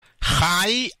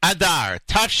Chai Adar,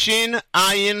 Tafshin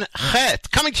Ayin Chet.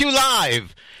 Coming to you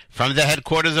live from the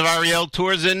headquarters of Ariel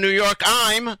Tours in New York,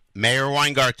 I'm Meir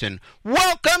Weingarten.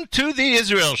 Welcome to the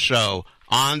Israel Show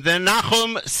on the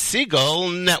Nachum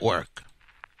Segal Network.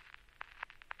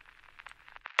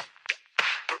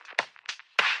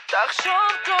 תחשוב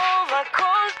טוב,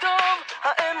 הכל טוב,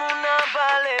 האמונה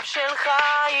בלב שלך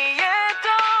יהיה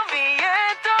טוב,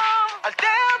 יהיה טוב, אל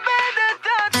תאבד את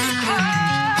התקווה.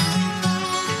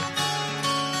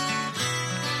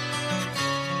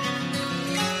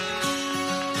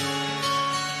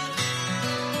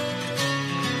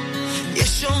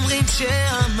 יש אומרים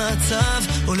שהמצב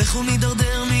הולך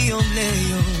ומדרדר מיום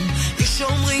ליום, יש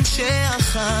אומרים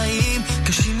שהחיים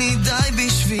קשים מדי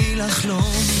בשביל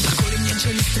לחלום, הכל עניין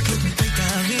של הסתכלות מתי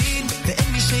תאמין,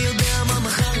 ואין מי שיודע מה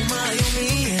מחר ומה היום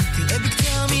יהיה. תראה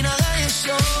בקצה המנהרה יש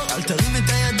אור, אל תרים את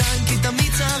הידיים כי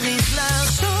תמיד צריך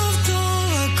לחשוב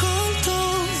טוב, הכל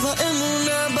טוב,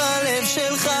 האמונה בלב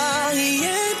שלך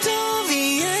יהיה טוב,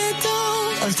 יהיה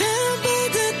טוב, אל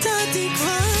תאבד את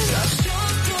התקווה.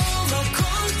 לחשוב טוב,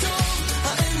 הכל טוב,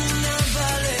 האמונה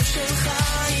בלב שלך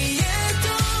יהיה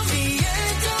טוב, יהיה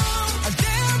טוב, אל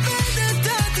תאבד את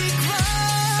התקווה.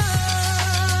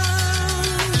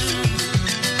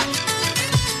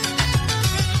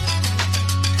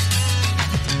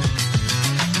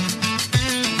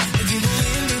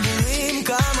 דיבורים,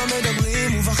 כמה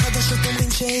מדברים, ובחדשות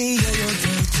אומרים שיהיה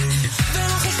יותר טוב,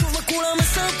 ולא חשוב מה כולם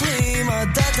מספרים,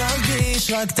 אתה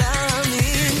תרגיש, רק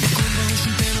תאמין, כל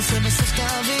בראשית תנסה בסוף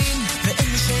תבין,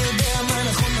 ואין מי שיודע מה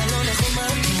נכון, מה לא נכון, מה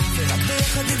טוב, ורק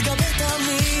ביחד תתגבר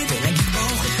תמיד, ונגיד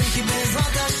ברוך השם כי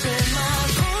בעזרת השם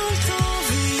הכל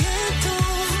טוב, יהיה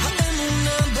טוב,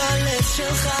 האמונה בלב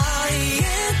שלך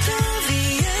יהיה טוב,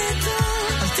 יהיה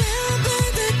טוב, אל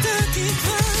תאבד את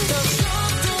התקווה.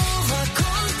 תחשוב טוב,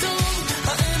 הכל טוב,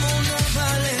 האמונה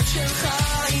בלב שלך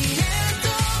יהיה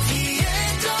טוב,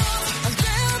 יהיה טוב, אל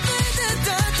תאבד את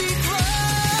התקווה.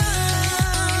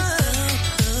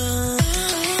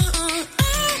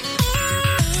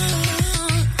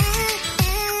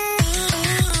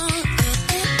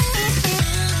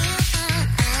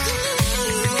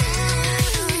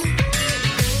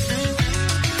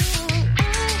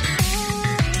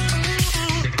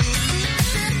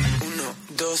 Uno,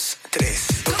 dos, tres.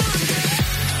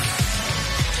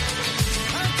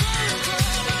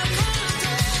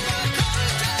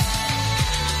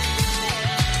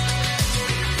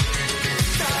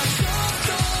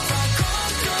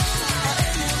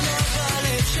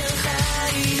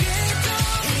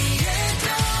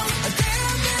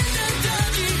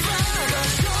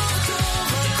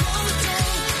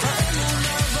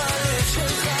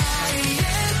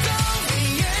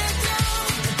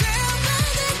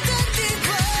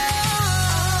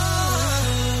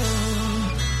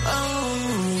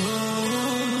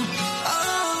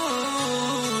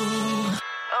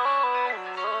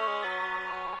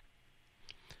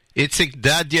 Itzik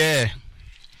Dadye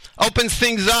opens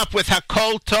things up with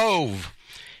Hakol Tov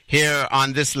here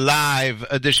on this live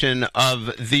edition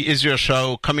of the Israel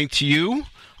Show, coming to you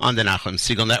on the Nachum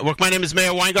Segal Network. My name is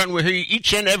Meir Weingarten. We're here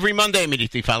each and every Monday,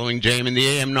 immediately following JM in the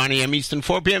AM, 9 a.m. Eastern,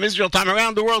 4 p.m. Israel time,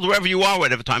 around the world, wherever you are,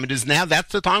 whatever time it is now,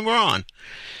 that's the time we're on.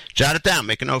 Jot it down,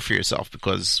 make a note for yourself,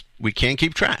 because we can't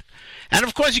keep track. And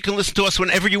of course, you can listen to us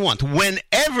whenever you want.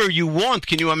 Whenever you want.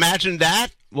 Can you imagine that?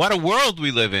 What a world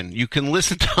we live in. You can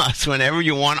listen to us whenever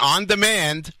you want on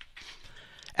demand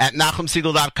at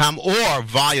NachumSegal.com or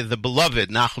via the beloved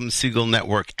Nachum Segal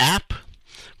Network app,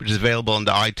 which is available on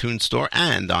the iTunes Store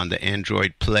and on the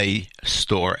Android Play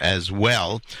Store as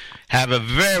well. Have a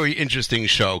very interesting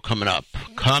show coming up.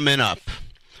 Going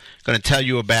to tell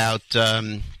you about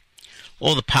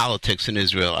all the politics in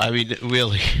Israel. I mean,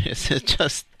 really,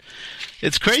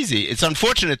 it's crazy. It's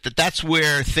unfortunate that that's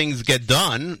where things get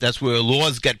done. That's where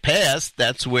laws get passed.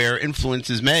 That's where influence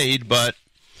is made. But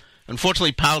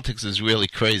unfortunately, politics is really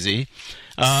crazy.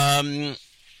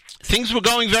 Things were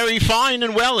going very fine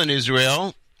and well in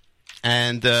Israel.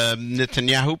 And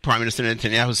Netanyahu, Prime Minister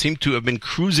Netanyahu, seemed to have been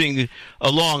cruising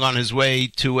along on his way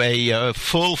to a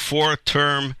full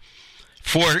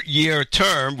four-year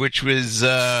term, which was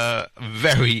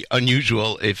very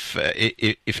unusual,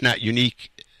 if not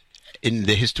unique, in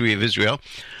the history of Israel.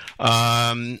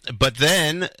 But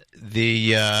then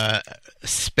the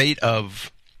spate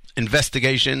of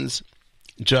investigations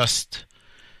just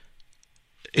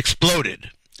exploded.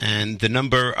 And the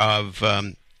number of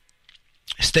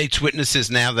state's witnesses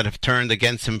now that have turned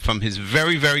against him from his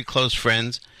very, very close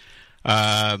friends.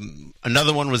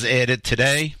 Another one was added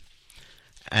today.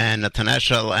 And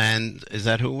Natanashel, and is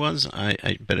that who it was?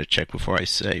 I better check before I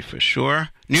say for sure.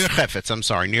 Nir Chefetz,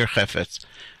 Nir Chefetz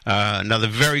another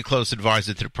very close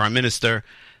advisor to the Prime Minister,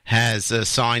 has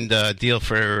signed a deal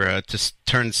for to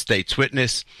turn state's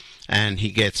witness, and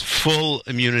he gets full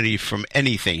immunity from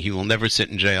anything. He will never sit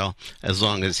in jail as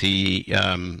long as he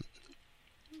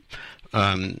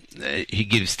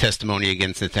gives testimony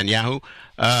against Netanyahu.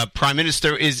 Prime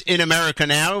Minister is in America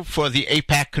now for the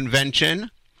AIPAC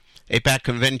convention. AIPAC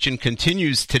convention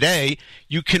continues today.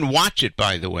 You can watch it,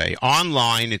 by the way,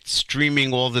 online. It's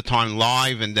streaming all the time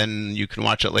live, and then you can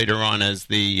watch it later on as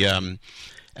the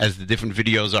different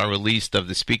videos are released of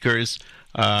the speakers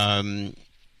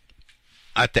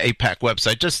at the AIPAC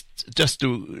website. Just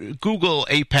do Google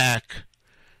AIPAC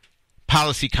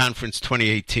Policy Conference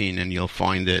 2018, and you'll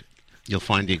find it. You'll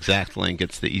find the exact link.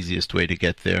 It's the easiest way to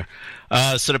get there.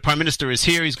 So the Prime Minister is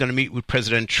here. He's going to meet with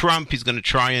President Trump. He's going to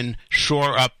try and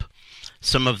shore up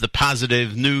some of the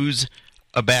positive news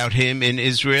about him in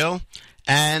Israel.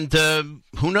 And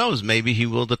who knows, maybe he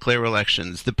will declare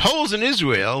elections. The polls in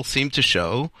Israel seem to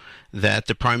show that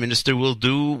the Prime Minister will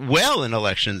do well in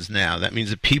elections now. That means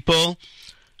that people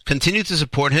continue to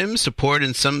support him. Support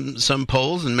in some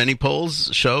polls, and many polls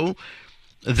show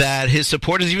that his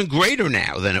support is even greater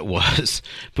now than it was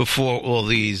before all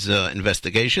these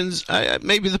investigations.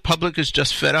 Maybe the public is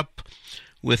just fed up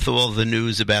with all the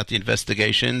news about the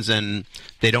investigations, and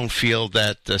they don't feel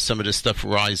that some of this stuff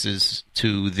rises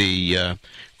to the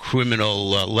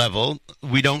criminal level.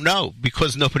 We don't know,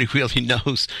 because nobody really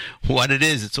knows what it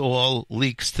is. It's all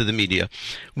leaks to the media.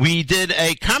 We did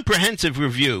a comprehensive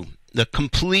review, the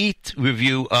complete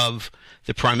review of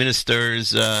the Prime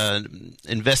Minister's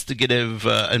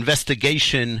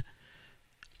investigation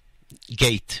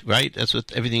gate, right? That's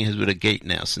what everything has with a gate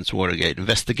now since Watergate.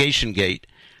 Investigation gate.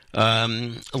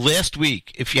 Last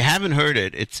week, if you haven't heard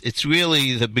it, it's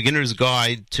really the beginner's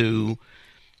guide to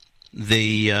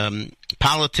the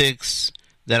politics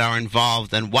that are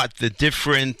involved and what the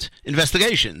different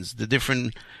investigations, the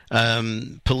different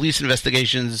police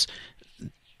investigations,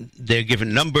 they're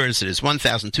given numbers. It is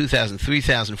 1,000, 2,000,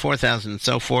 3,000, 4,000, and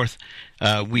so forth.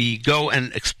 We go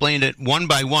and explain it one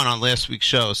by one on last week's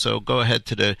show. So go ahead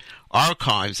to the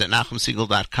archives at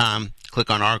NachumSegal.com. Click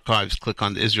on archives. Click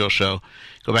on the Israel show.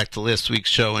 Go back to last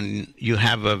week's show, and you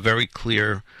have a very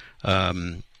clear,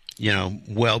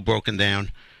 well broken down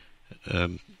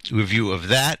review of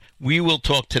that. We will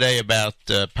talk today about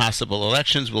possible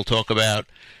elections. We'll talk about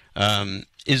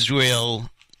Israel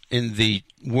in the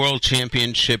World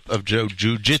Championship of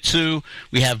Jiu-Jitsu.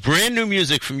 We have brand new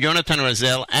music from Yonatan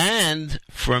Razel and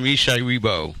from Yishai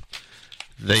Ribo,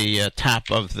 the top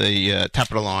of the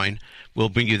line. We'll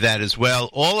bring you that as well.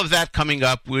 All of that coming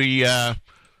up. Here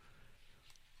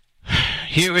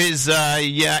is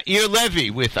Yair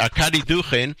Levy with Arkady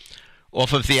Duchin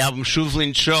off of the album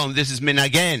Shuvlin Shalom. This is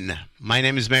Minagen. My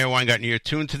name is Meir Weingarten. You're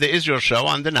tuned to the Israel Show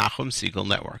on the Nachum Segal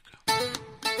Network.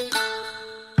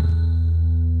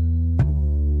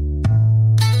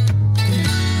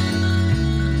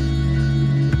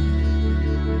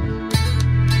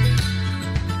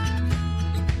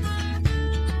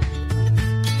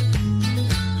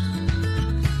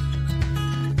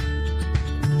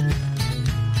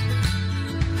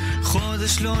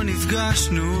 חודש לא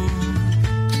נפגשנו,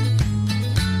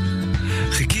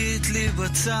 חיכית לי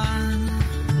בצד,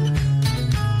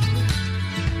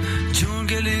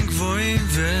 ג'ונגלים גבוהים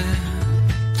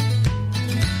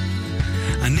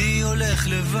ואני הולך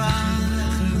לבד,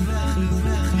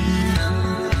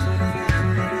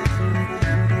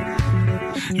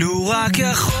 לו רק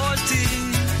יכולתי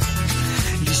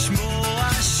לשמוע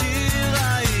שיר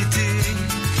הייתי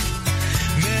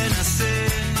מנסה,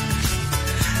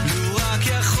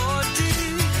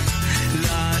 יכולתי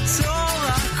לעצור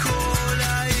הכל,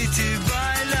 הייתי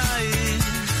בא אלייך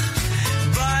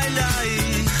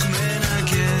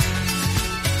מנגן.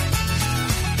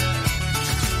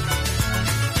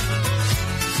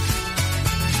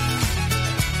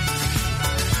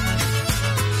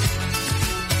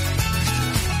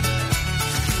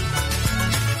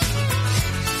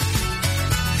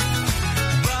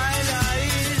 בא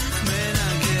אלייך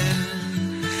מנגן,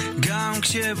 גם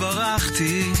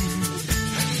כשברחתי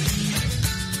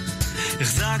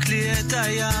החזק לי את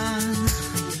היד,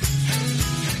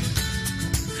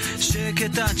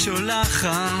 שקט את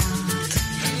שולחת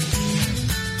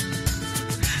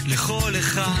לכל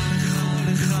אחד,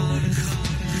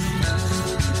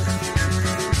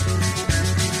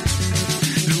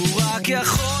 לו רק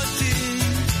יכולתי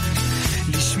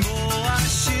לשמוע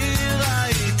שיר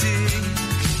הייתי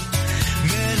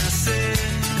מנסה,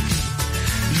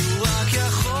 לו רק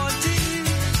יכולתי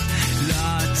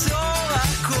לעצור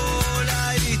הכל,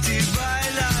 הייתי בא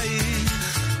אלייך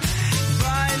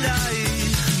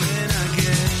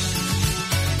מנגן.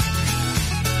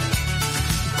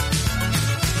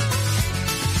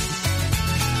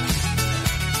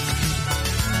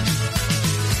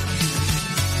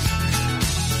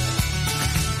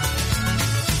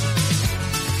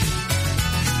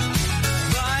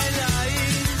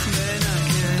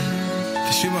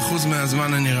 90%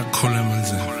 מהזמן אני רק חולם על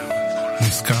זה.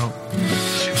 נזכר,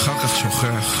 אחר כך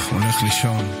שוכח, הולך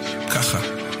לישון, ככה,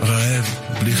 רעב,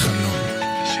 בלי חלום.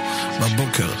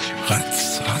 בבוקר,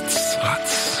 רץ.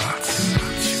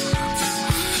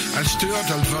 על שטויות,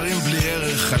 על דברים בלי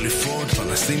ערך, חליפות,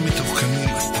 פרנסים מתוחכמים,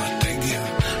 אסטרטגיה,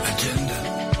 אג'נדה.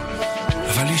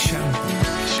 אבל היא שם,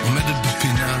 עומדת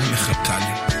בפינה, מחכה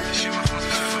לי.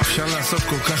 אפשר לעשות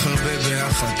כל כך הרבה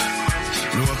ביחד.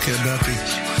 לא רק ידעתי,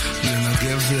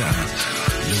 לנגב זהה,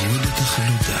 להוריד את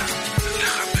החלודה,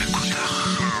 לחבק אותך.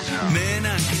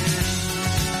 מנגן.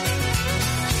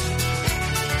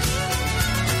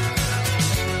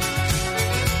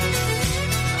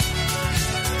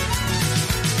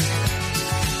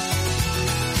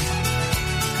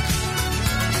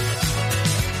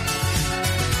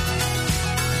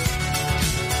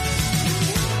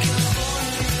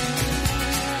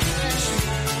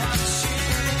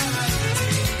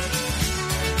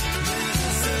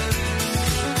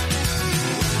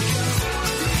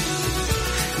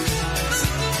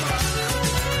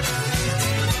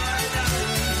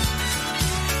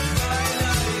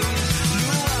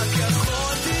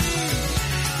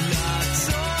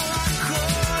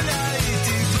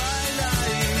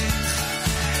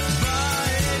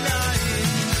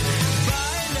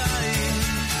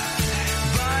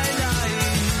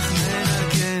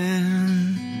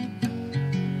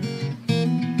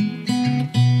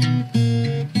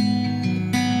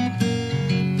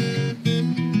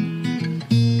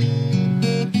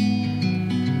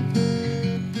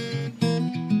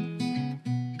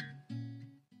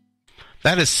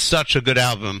 That is such a good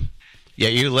album.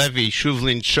 Yair Levy,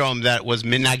 Shuvlin Shom, that was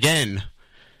Minagen.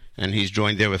 And he's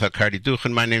joined there with Hakari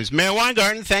Duchen. My name is Meir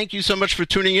Weingarten. Thank you so much for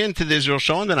tuning in to the Israel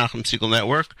Show on the Nachum Segal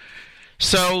Network.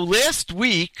 So last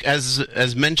week, as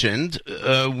mentioned,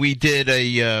 we did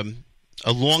a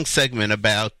long segment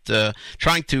about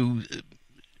trying to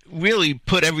really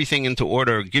put everything into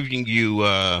order, giving you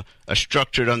a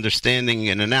structured understanding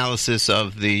and analysis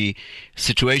of the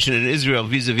situation in Israel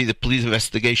vis-a-vis the police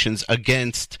investigations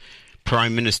against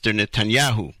Prime Minister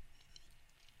Netanyahu.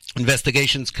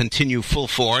 Investigations continue full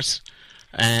force,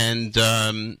 and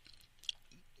all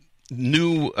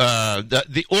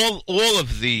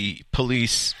of the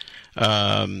police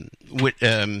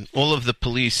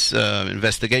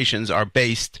investigations are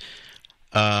based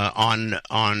on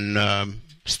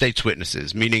state's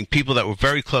witnesses, meaning people that were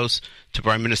very close to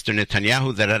Prime Minister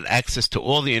Netanyahu, that had access to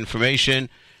all the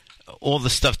information, all the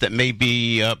stuff that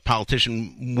maybe a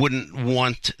politician wouldn't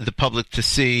want the public to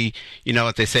see. You know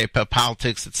what they say about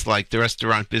politics, it's like the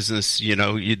restaurant business,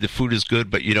 the food is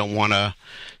good, but you don't want to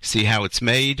see how it's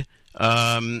made.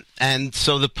 And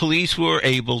so the police were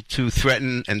able to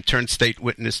threaten and turn state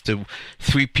witness to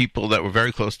three people that were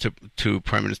very close to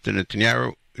Prime Minister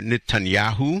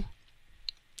Netanyahu.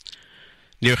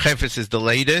 Nir Chefetz is the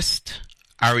latest,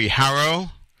 Ari Haro,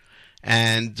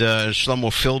 and Shlomo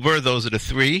Filber. Those are the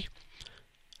three.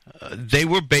 They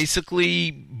were basically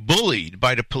bullied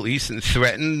by the police and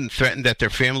threatened that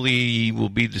their family will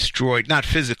be destroyed, not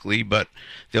physically, but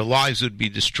their lives would be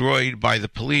destroyed by the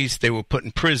police. They were put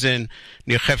in prison.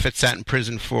 Nir Chefetz sat in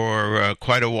prison for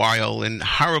quite a while in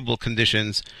horrible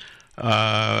conditions.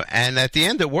 And at the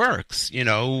end, it works.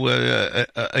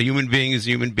 A human being is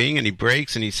a human being, and he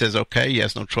breaks, and he says, okay, he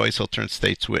has no choice, he'll turn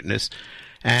state's witness.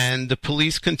 And the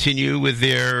police continue with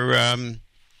their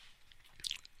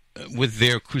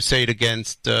crusade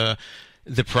against the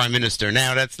Prime Minister.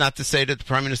 Now, that's not to say that the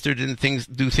Prime Minister didn't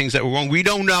do things that were wrong. We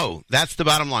don't know. That's the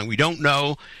bottom line. We don't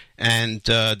know, and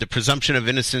the presumption of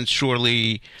innocence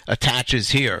surely attaches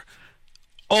here.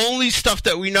 Only stuff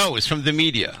that we know is from the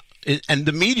media. And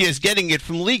the media is getting it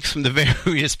from leaks from the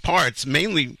various parts.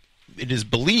 Mainly, it is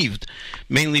believed,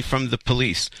 mainly from the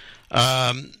police.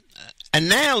 And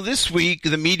now, this week,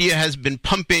 the media has been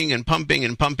pumping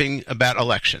about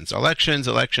elections. Elections,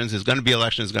 there's going to be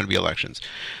elections.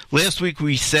 Last week,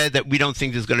 we said that we don't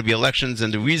think there's going to be elections,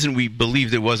 and the reason we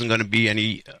believed there wasn't going to be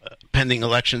any pending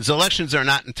elections. Elections are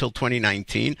not until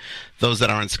 2019, those that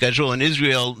are on schedule. In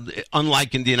Israel,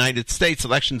 unlike in the United States,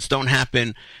 elections don't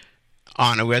happen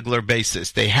on a regular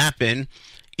basis. They happen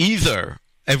either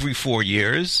every 4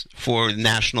 years for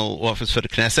national office for the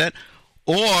Knesset,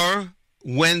 or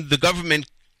when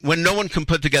no one can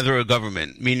put together a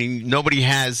government, meaning nobody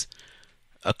has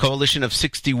a coalition of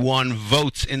 61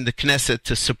 votes in the Knesset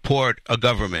to support a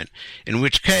government, in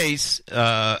which case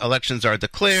elections are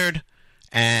declared,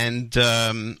 and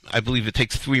I believe it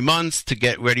takes 3 months to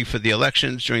get ready for the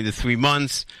elections. During the 3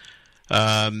 months,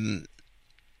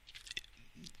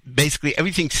 basically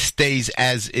everything stays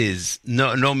as is.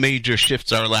 No major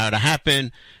shifts are allowed to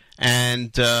happen,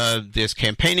 and there's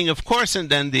campaigning, of course, and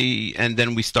then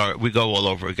we go all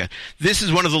over again. This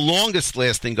is one of the longest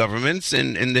lasting governments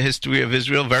in the history of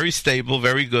Israel. Very stable,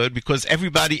 very good, because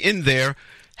everybody in there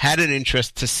had an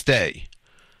interest to stay.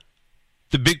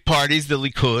 The big parties, the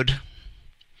Likud,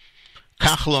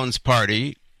 Kachlon's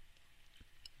party,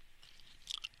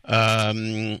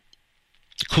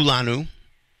 Kulanu,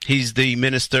 he's the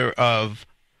minister of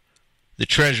the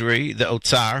Treasury, the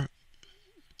Otzar,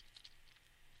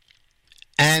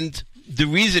 and the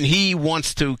reason he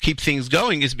wants to keep things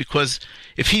going is because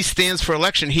if he stands for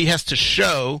election, he has to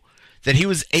show that he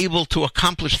was able to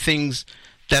accomplish things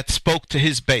that spoke to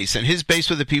his base. And his base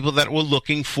were the people that were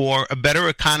looking for a better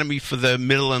economy for the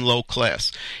middle and low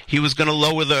class. He was going to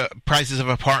lower the prices of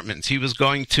apartments. He was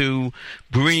going to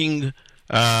bring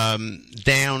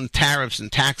down tariffs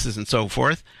and taxes and so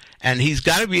forth. And he's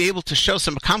got to be able to show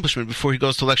some accomplishment before he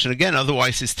goes to election again.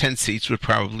 Otherwise, his 10 seats would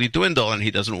probably dwindle, and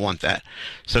he doesn't want that.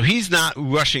 So he's not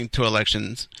rushing to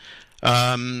elections.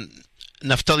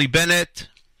 Naftali Bennett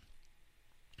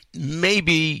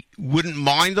maybe wouldn't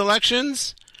mind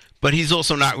elections, but he's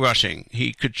also not rushing.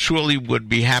 He would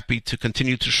be happy to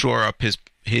continue to shore up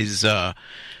his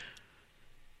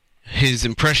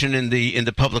impression in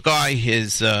the public eye,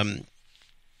 his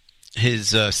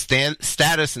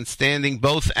status and standing,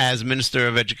 both as Minister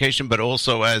of Education, but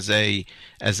also as a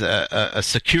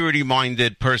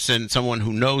security-minded person, someone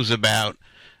who knows about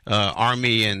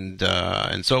army and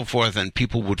so forth, and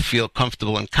people would feel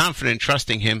comfortable and confident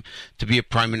trusting him to be a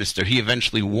prime minister. He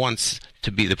eventually wants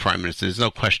to be the prime minister. There's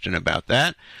no question about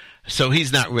that. So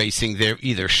he's not racing there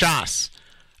either. Shas,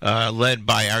 led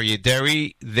by Aryeh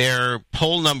Deri, their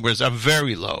poll numbers are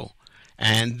very low.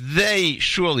 And they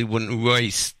surely wouldn't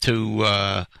race to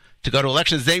go to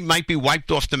elections. They might be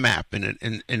wiped off the map in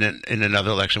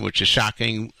another election, which is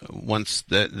shocking. Once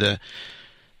the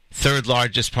third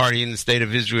largest party in the state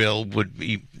of Israel would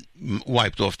be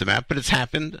wiped off the map, but it's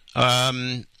happened.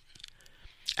 And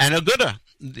Aguda,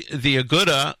 the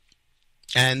Aguda,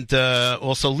 and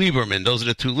also Lieberman. Those are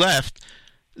the two left.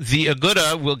 The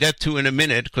Aguda we'll get to in a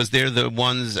minute because they're the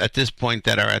ones at this point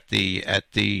that are at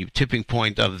the tipping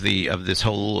point of this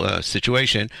whole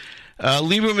situation.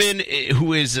 Lieberman,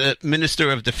 who is a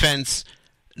Minister of Defense,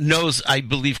 knows, I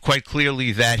believe, quite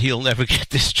clearly that he'll never get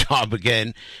this job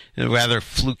again. In rather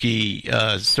fluky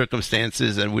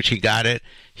circumstances in which he got it.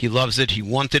 He loves it. He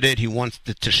wanted it. He wants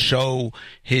to show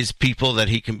his people that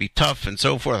he can be tough and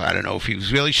so forth. I don't know if he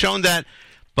was really shown that,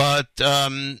 but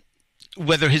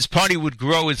whether his party would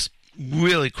grow is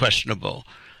really questionable.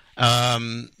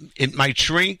 It might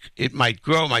shrink, it might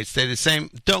grow, might stay the same.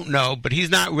 Don't know, but he's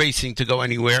not racing to go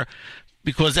anywhere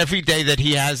because every day that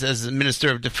he has as a Minister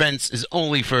of Defense is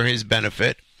only for his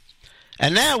benefit.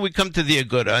 And now we come to the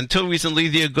Aguda. Until recently,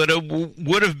 the Aguda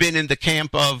would have been in the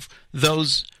camp of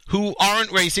those who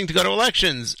aren't racing to go to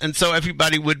elections, and so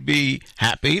everybody would be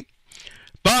happy.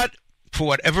 But for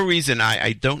whatever reason,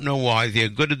 I don't know why, the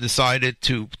Aguda decided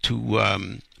to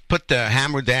put the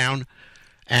hammer down,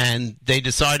 and they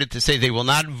decided to say they will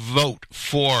not vote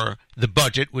for the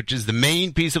budget, which is the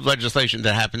main piece of legislation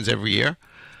that happens every year.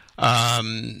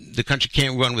 The country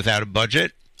can't run without a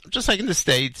budget, just like in the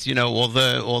States. You know, all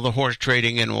the horse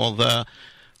trading and all the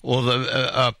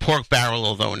pork barrel.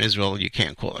 Although in Israel you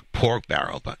can't call it pork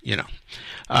barrel, but you know,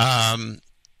 and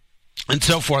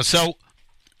so forth. So.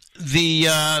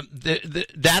 That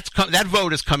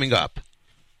vote is coming up.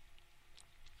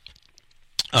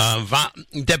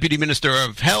 Deputy Minister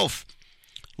of Health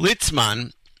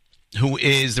Litzman, who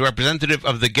is the representative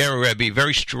of the Ger Rebbe,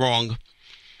 very strong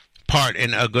part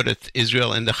in Agudat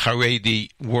Israel and the Haredi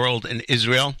world in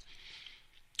Israel.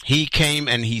 He came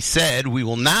and he said, "We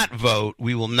will not vote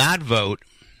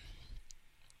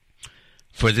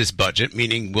for this budget,"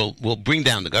 meaning we'll bring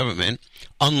down the government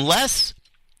unless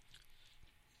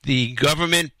the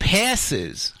government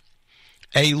passes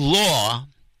a law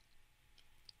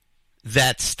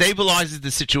that stabilizes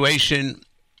the situation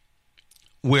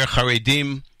where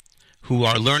Haredim who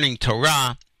are learning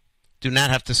Torah do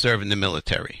not have to serve in the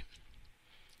military.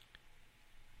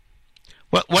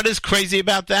 What is crazy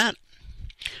about that?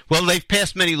 Well, they've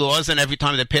passed many laws, and every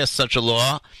time they pass such a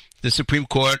law, the Supreme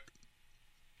Court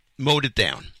mowed it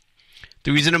down.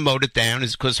 The reason it mowed it down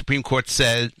is because the Supreme Court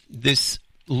said this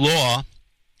law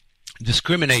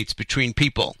discriminates between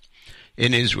people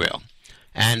in Israel,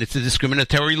 and it's a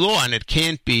discriminatory law, and it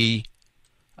can't be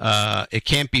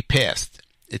passed.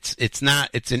 It's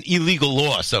an illegal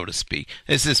law, so to speak.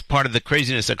 This is part of the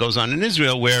craziness that goes on in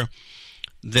Israel, where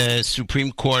the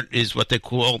Supreme Court is what they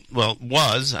call,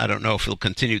 was, I don't know if it'll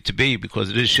continue to be because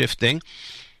it is shifting,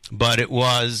 but it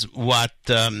was what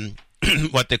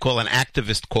what they call an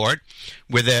activist court,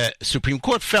 where the Supreme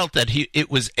Court felt that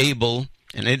it was able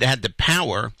and it had the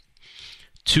power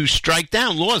to strike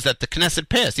down laws that the Knesset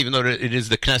passed, even though it is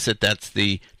the Knesset that's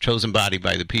the chosen body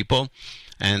by the people,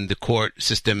 and the court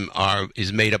system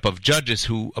is made up of judges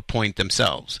who appoint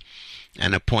themselves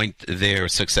and appoint their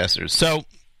successors. So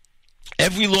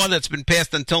every law that's been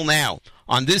passed until now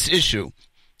on this issue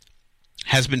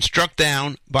has been struck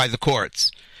down by the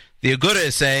courts. The Aguda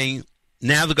is saying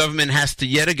now the government has to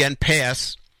yet again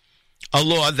pass a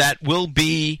law that will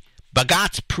be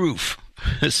Bagatz proof,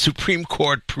 Supreme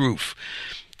Court proof,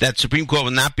 that Supreme Court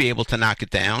will not be able to knock it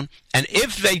down. And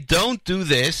if they don't do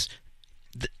this,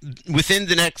 within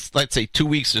the next, let's say, 2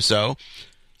 weeks or so,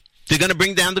 they're going to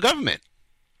bring down the government.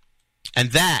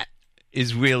 And that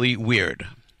is really weird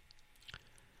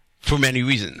for many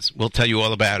reasons. We'll tell you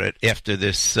all about it after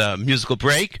this musical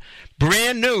break.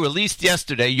 Brand new, released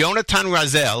yesterday, Yonatan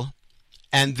Razel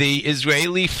and the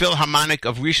Israeli Philharmonic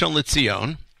of Rishon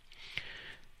LeZion.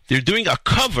 They're doing a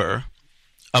cover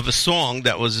of a song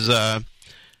that was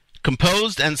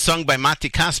composed and sung by Mati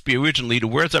Kaspi originally. The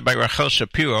words are by Rachel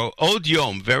Shapiro. Od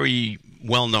Yom, very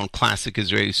well-known classic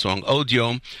Israeli song, Od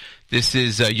Yom. This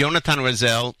is Yonatan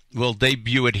Razel. We'll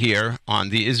debut it here on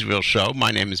the Israel Show.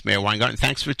 My name is Meir Weingarten.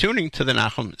 Thanks for tuning to the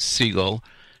Nachum Segal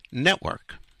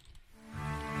Network.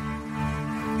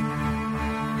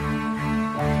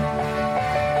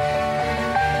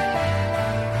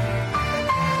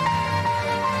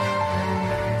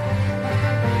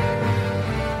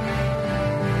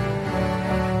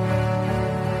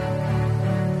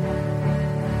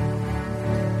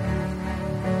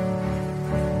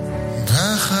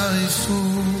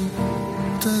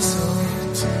 החריפות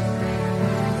הזאת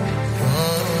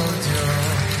עוד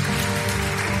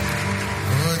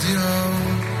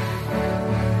יום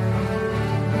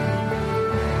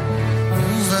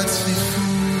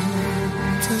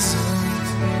ובצפיפות הזאת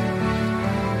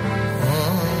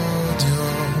עוד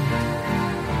יום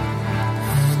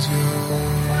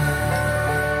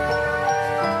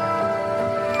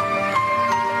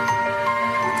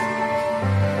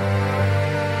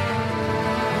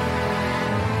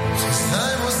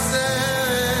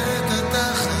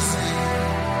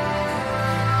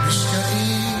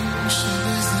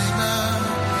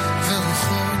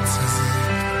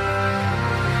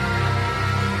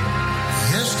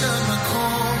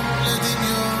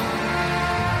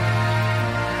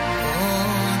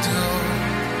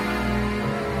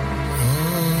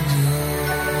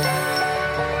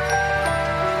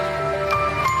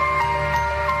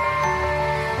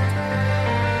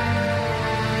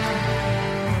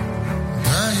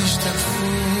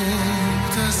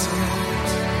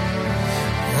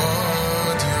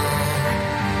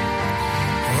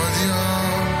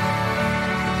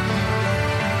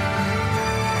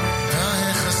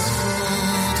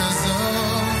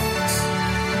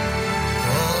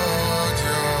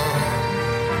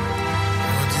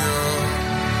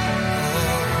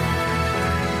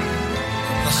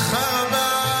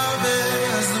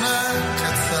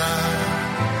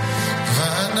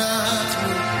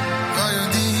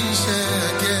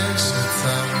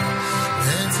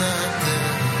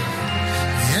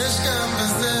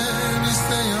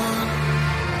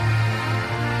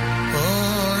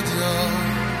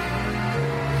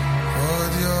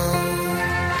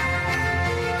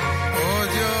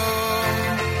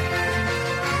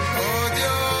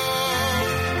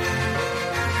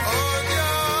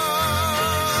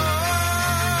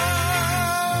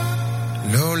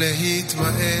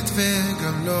להתמעט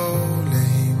וגם לא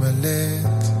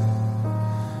להימלט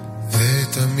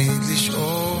ותמיד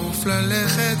לשאוף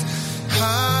ללכת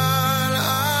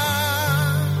הלאה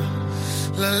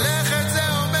ללכת זה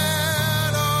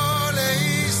אומר לא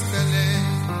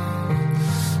להסתלק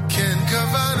כן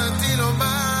כוונתי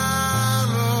לומר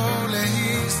לא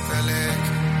להסתלק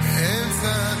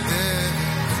באמצע הדרך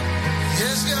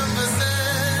יש גם בזה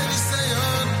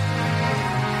ניסיון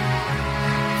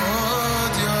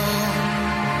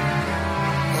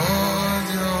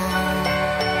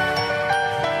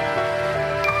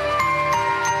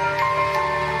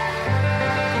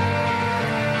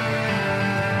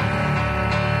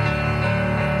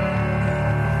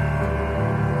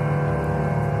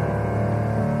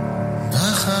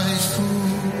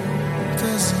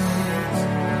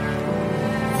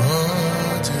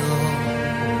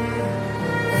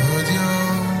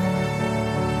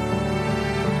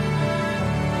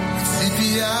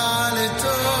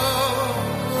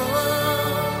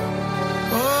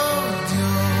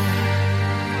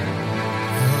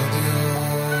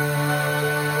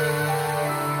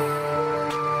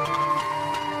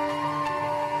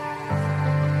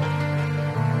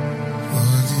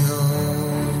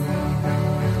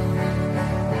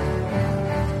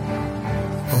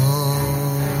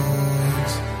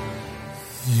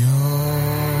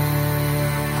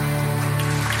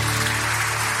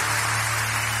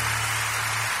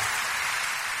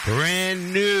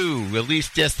brand new,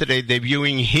 released yesterday,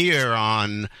 debuting here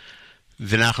on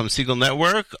the Nachum Segal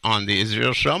Network on the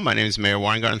Israel Show. My name is Meir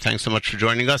Weingarten. Thanks so much for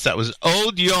joining us. That was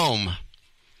Od Yom,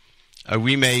 a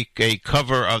remake, a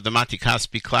cover of the Mati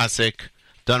Kaspi classic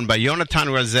done by Yonatan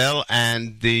Razel,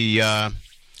 and the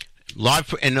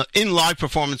in live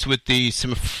performance with the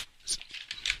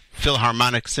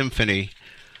Philharmonic Symphony,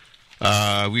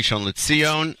 Rishon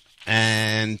LeZion,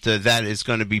 and that is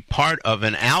going to be part of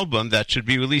an album that should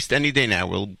be released any day now.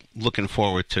 We're looking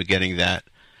forward to getting that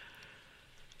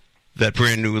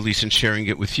brand new release and sharing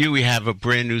it with you. We have a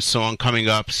brand new song coming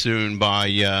up soon by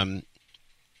Yishai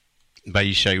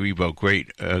Ribo.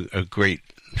 Great,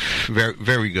 very,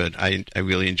 very good. I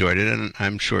really enjoyed it, and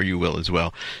I'm sure you will as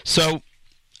well. So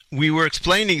we were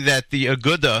explaining that the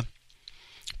Aguda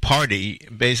party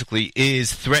basically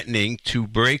is threatening to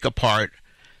break apart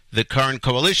the current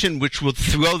coalition, which will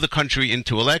throw the country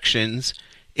into elections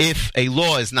if a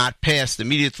law is not passed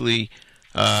immediately,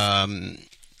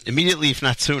 if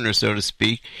not sooner, so to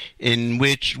speak, in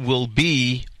which will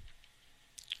be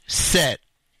set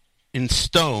in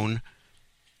stone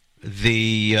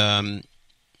the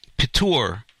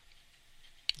Pitur,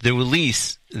 the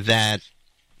release that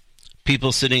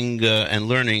people sitting and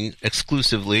learning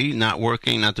exclusively, not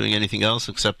working, not doing anything else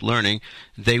except learning,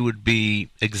 they would be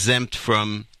exempt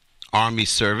from army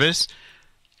service.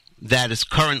 That is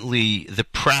currently the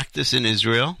practice in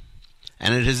Israel,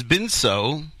 and it has been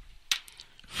so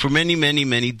for many, many,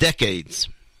 many decades.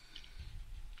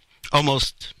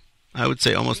 Almost, I would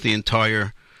say, almost the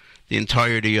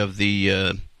entirety of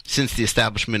the since the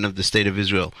establishment of the State of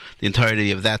Israel, the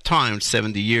entirety of that time,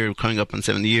 70 years, coming up on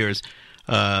 70 years,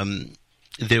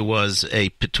 there was a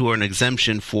pitur, an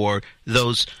exemption for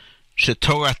those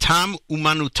shetoratam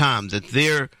umanutam, that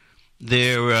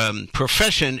their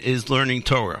profession is learning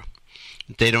Torah.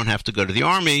 They don't have to go to the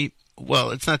army. Well,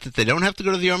 it's not that they don't have to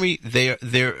go to the army.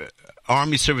 Their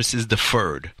army service is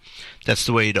deferred. That's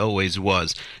the way it always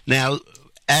was. Now,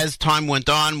 as time went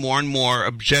on, more and more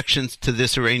objections to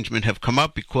this arrangement have come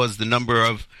up because the number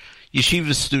of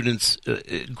yeshiva students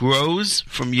grows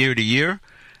from year to year,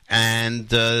 and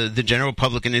the general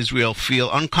public in Israel feel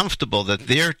uncomfortable that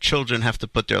their children have to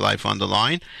put their life on the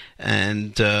line.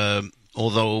 And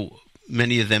although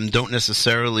many of them don't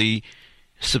necessarily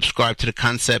subscribe to the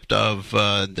concept of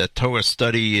that Torah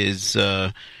study is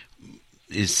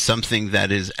something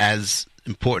that is as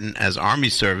important as army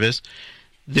service,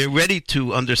 they're ready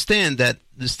to understand that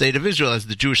the State of Israel, as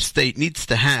the Jewish state, needs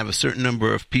to have a certain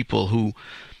number of people who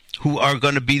are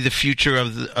going to be the future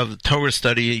of the Torah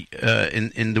study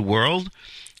in the world,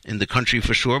 in the country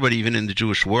for sure, but even in the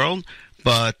Jewish world.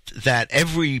 But that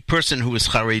every person who is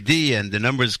Haredi, and the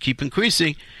numbers keep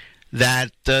increasing,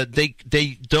 that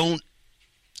they don't.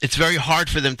 It's very hard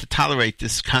for them to tolerate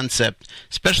this concept,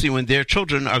 especially when their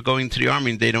children are going to the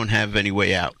army and they don't have any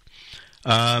way out.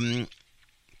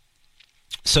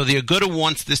 So the Aguda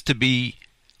wants this to be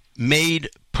made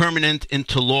permanent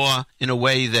into law in a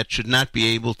way that should not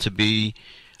be able to be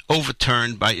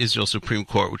overturned by Israel's Supreme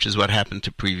Court, which is what happened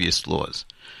to previous laws.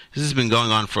 This has been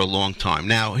going on for a long time.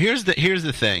 Now, here's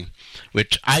the thing,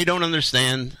 which I don't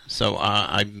understand, so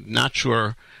I'm not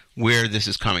sure where this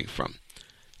is coming from.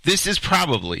 This is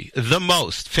probably the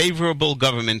most favorable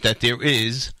government that there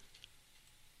is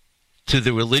to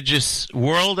the religious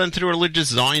world and to the religious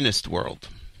Zionist world.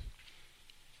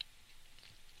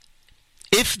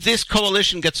 If this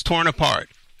coalition gets torn apart,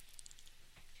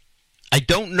 I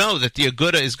don't know that the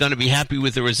Aguda is going to be happy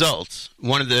with the results.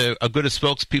 One of the Aguda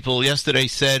spokespeople yesterday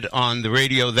said on the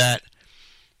radio that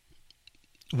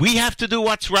we have to do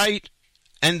what's right,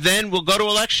 and then we'll go to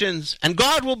elections, and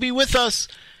God will be with us,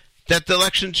 that the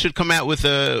election should come out with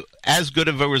as good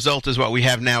of a result as what we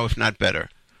have now, if not better.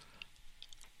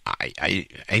 I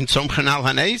ain't somchan al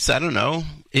hanes. I don't know.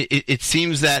 It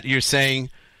seems that you're saying,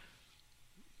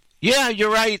 yeah,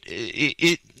 you're right.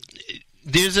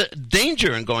 There's a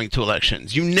danger in going to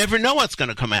elections. You never know what's going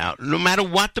to come out. No matter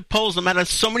what the polls, no matter,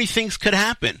 so many things could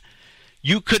happen.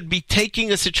 You could be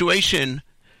taking a situation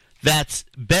that's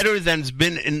better than it's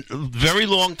been in a very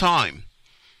long time,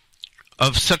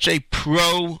 of such a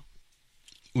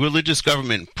pro-religious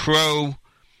government,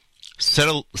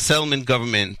 pro-settlement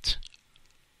government,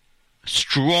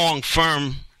 strong,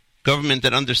 firm government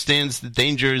that understands the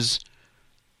dangers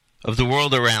of the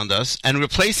world around us, and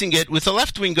replacing it with a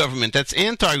left-wing government that's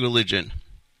anti-religion,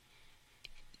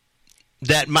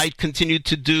 that might continue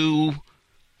to do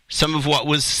some of what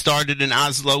was started in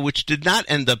Oslo, which did not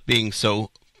end up being so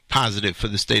positive for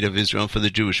the State of Israel and for the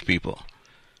Jewish people.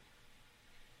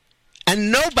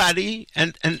 And nobody,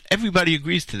 and everybody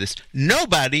agrees to this,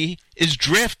 nobody is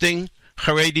drafting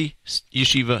Haredi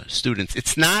yeshiva students.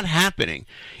 It's not happening.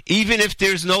 Even if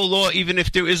there's no law, even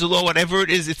if there is a law, whatever it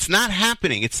is, it's not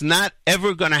happening. It's not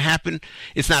ever going to happen.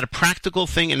 It's not a practical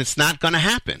thing, and it's not going to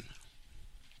happen.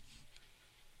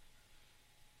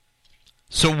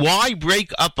 So why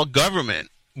break up a government?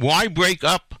 Why break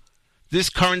up this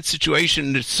current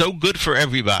situation that's so good for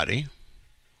everybody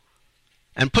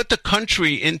and put the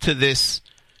country into this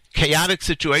chaotic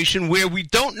situation where we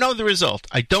don't know the result?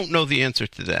 I don't know the answer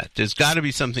to that. There's got to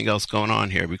be something else going on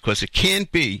here, because it can't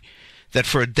be that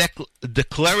for a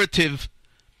declarative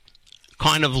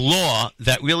kind of law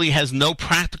that really has no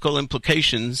practical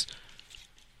implications,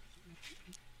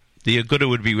 the Aguda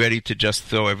would be ready to just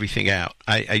throw everything out.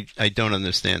 I don't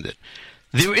understand it.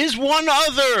 There is one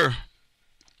other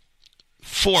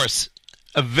force,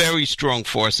 a very strong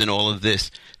force in all of this,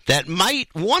 that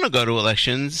might want to go to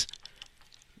elections.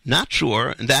 Not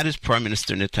sure, and that is Prime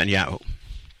Minister Netanyahu.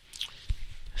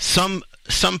 Some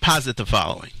posit the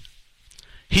following.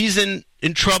 He's in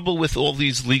trouble with all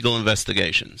these legal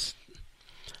investigations.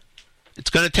 It's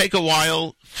going to take a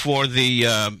while for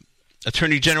the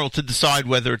Attorney General to decide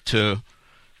whether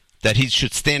that he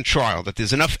should stand trial, that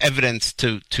there's enough evidence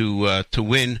to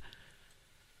win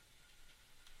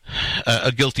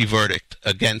a guilty verdict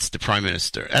against the Prime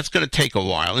Minister. That's going to take a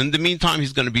while. In the meantime,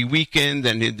 he's going to be weakened,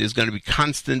 and there's going to be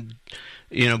constant,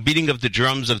 beating of the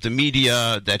drums of the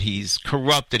media that he's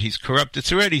corrupt,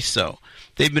 It's already so.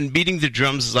 They've been beating the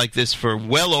drums like this for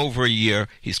well over a year.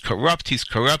 He's corrupt,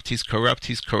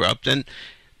 and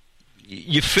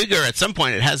you figure at some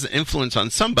point it has an influence on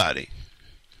somebody.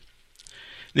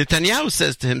 Netanyahu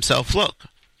says to himself, look,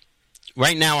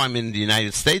 right now I'm in the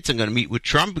United States. I'm going to meet with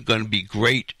Trump. It's going to be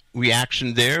great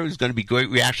reaction there. There's going to be great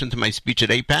reaction to my speech at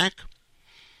AIPAC.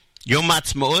 Yom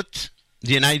Ha'atzmaut,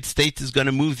 the United States is going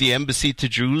to move the embassy to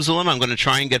Jerusalem. I'm going to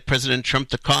try and get President Trump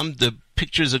to come. The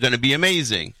pictures are going to be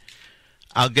amazing.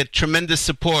 I'll get tremendous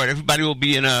support. Everybody will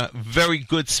be in a very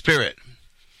good spirit.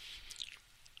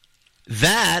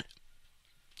 That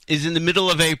is in the middle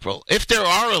of April. If there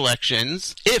are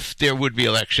elections, if there would be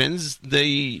elections,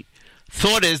 the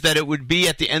thought is that it would be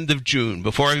at the end of June,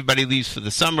 before everybody leaves for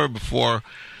the summer, before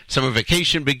summer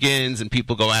vacation begins and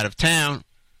people go out of town.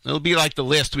 It'll be like the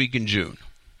last week in June.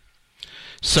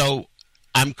 So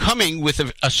I'm coming with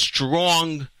a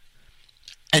strong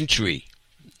entry,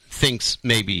 thinks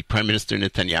maybe Prime Minister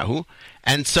Netanyahu.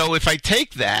 And so if I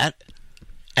take that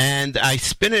and I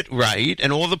spin it right,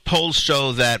 and all the polls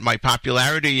show that my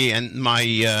popularity and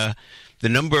my the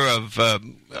number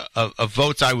of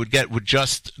votes I would get would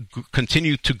just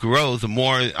continue to grow the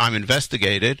more I'm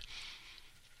investigated,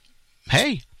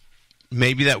 hey,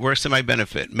 maybe that works to my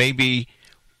benefit. Maybe,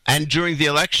 and during the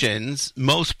elections,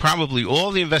 most probably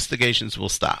all the investigations will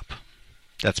stop.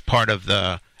 That's part of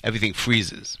everything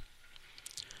freezes.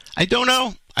 I don't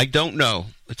know.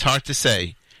 It's hard to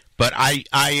say. But I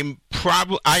am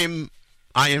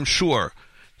sure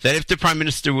that if the Prime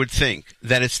Minister would think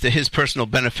that it's to his personal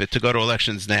benefit to go to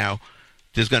elections now,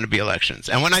 there's going to be elections.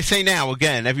 And when I say now,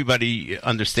 again, everybody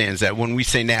understands that when we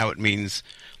say now, it means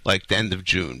like the end of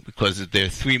June, because there are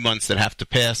 3 months that have to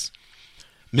pass,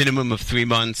 minimum of 3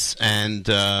 months, and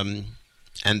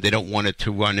they don't want it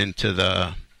to run into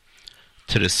the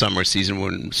summer season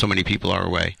when so many people are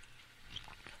away.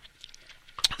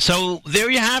 So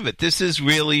there you have it. This is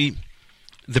really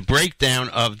the breakdown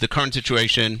of the current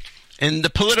situation in the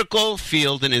political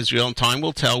field in Israel, and time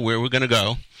will tell where we're going to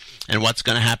go and what's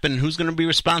going to happen, and who's going to be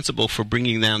responsible for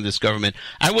bringing down this government.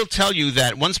 I will tell you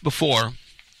that once before,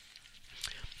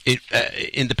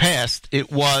 in the past,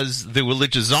 it was the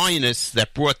religious Zionists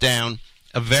that brought down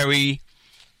a very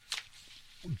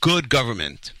good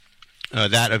government,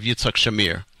 that of Yitzhak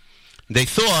Shamir. They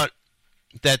thought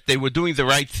that they were doing the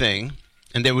right thing,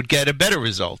 and they would get a better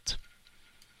result.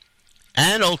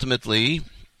 And ultimately,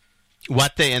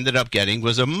 what they ended up getting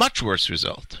was a much worse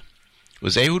result. It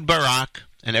was Ehud Barak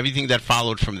and everything that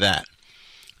followed from that.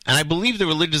 And I believe the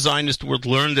religious Zionist world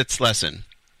learned its lesson.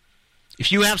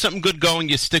 If you have something good going,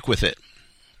 you stick with it.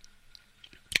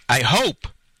 I hope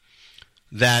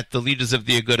that the leaders of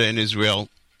the Aguda in Israel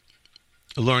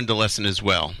learned the lesson as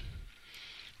well,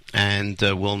 and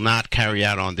will not carry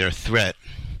out on their threat.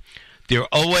 There are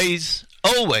always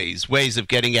ways of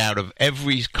getting out of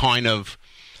every kind of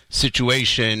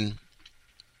situation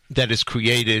that is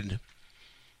created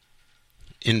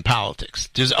in politics.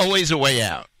 There's always a way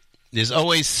out. There's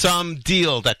always some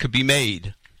deal that could be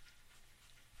made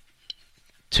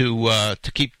to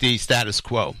keep the status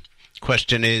quo.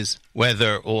 Question is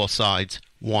whether all sides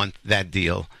want that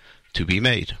deal to be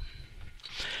made.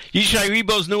 Yishai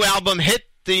Ribo's new album hit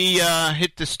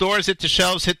the stores, hit the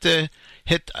shelves, hit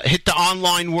hit the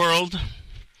online world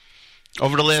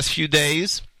over the last few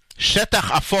days. Shetach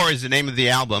Afor is the name of the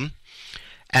album.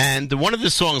 And one of the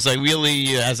songs I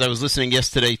really, as I was listening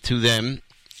yesterday to them,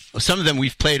 some of them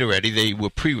we've played already. They were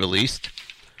pre-released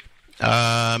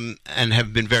and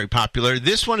have been very popular.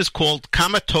 This one is called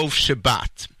Kama Tov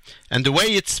Shabbat. And the way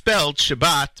it's spelled,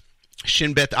 Shabbat,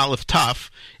 Shin Bet Aleph Taf,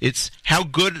 it's how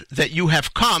good that you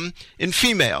have come in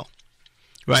female.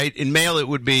 Right? In male it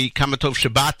would be Kama Tov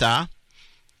Shabbata.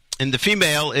 In the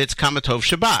female it's Kama Tov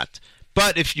Shabbat.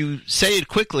 But if you say it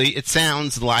quickly, it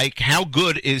sounds like, how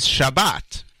good is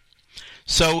Shabbat?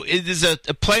 So it is a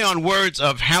play on words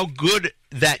of how good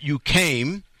that you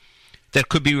came, that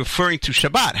could be referring to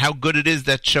Shabbat. How good it is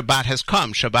that Shabbat has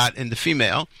come, Shabbat in the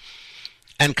female,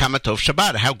 and Kama Tov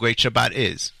Shabbat, how great Shabbat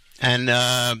is. And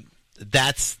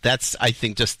that's I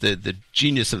think, just the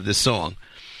genius of this song.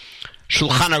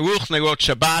 Shulchan Aruch Nerot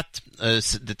Shabbat,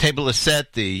 the table is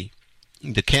set, the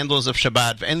candles of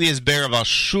Shabbat.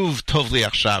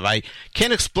 I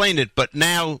can't explain it, but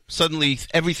now suddenly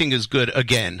everything is good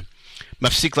again.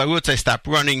 Mafsik larutz, I stop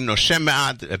running. Noshem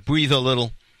me'ad, I breathe a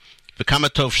little. V'kama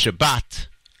tov Shabbat,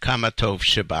 kama tov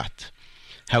Shabbat.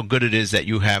 How good it is that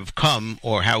you have come,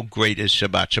 or how great is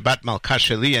Shabbat. Shabbat malka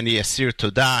sheli, ani asir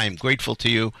toda, I am grateful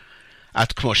to you.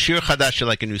 At kmo shir chadash,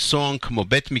 like a new song. Kmo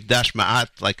bet mikdash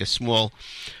ma'at, like a small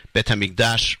bet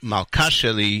hamikdash. Malka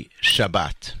sheli,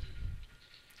 Shabbat.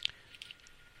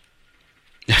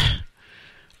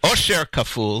 Osher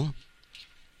kaful,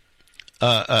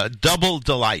 double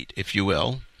delight, if you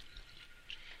will.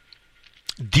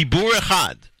 Dibur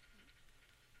echad,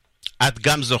 at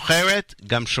gam zocheret,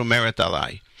 gam shomeret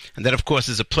alai. And that, of course,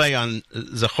 is a play on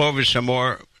Zachor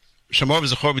v'Shamor, Shamor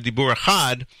v'Zachor v'Dibur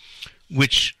echad,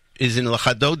 which is in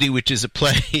Lachadodi, which is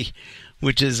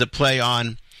a play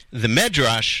on the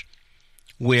Medrash,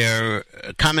 where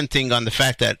commenting on the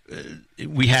fact that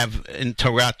we have in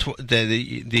Torah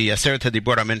the Aseret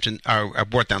HaDibur I mentioned are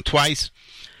brought down twice.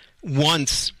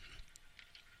 Once,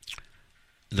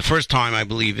 the first time I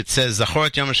believe it says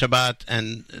Zachoret Yom HaShabbat,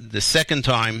 and the second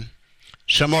time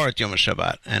Shamoret Yom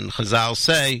HaShabbat. And Chazal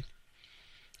say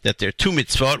that there are two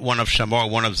mitzvot, one of Shamor,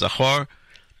 one of Zachor,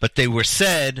 but they were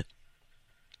said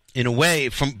in a way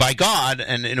by God,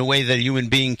 and in a way that a human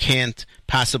being can't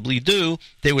possibly do.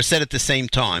 They were said at the same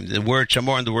time, the word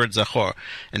Shamor and the word Zachor.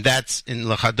 And that's in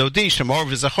Lachadodi, Shamor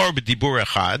v'Zachor b'Dibur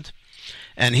Echad.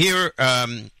 And here,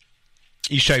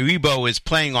 Yishai Ribo is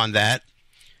playing on that.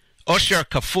 Osher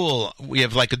Kaful, we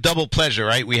have like a double pleasure,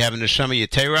 right? We have in Neshama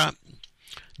Yetera.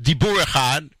 Dibur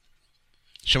Echad,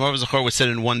 Shamor v'Zachor was said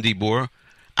in one Dibur.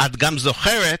 Ad Gam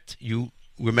Zocheret, you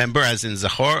remember, as in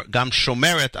Zachor. Gam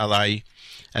Shomeret Alai,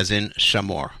 as in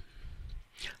Shamor.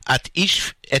 At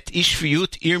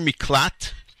Ishviyut, Ir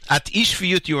Miklat. At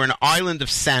Ishviyut, you are an island of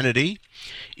sanity.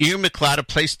 Ir Miklat, a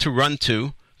place to run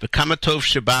to. V'kama tov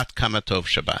Shabbat, kama tov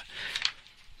Shabbat.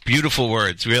 Beautiful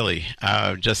words, really.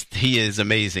 He is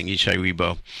amazing, Yishai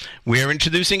Ribo. We are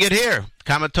introducing it here.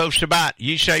 Kama tov Shabbat,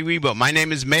 Yishai Ribo. My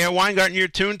name is Meir Weingarten. You're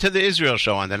tuned to the Israel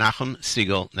Show on the Nachum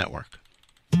Segal Network.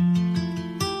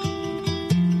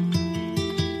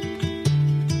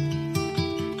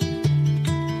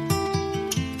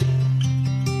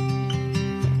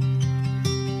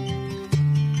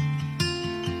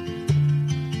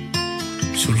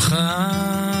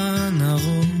 שולחן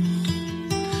ארוך,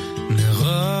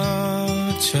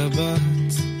 נרות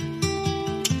שבת,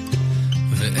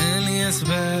 ואין לי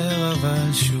הסבר,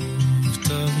 אבל שוב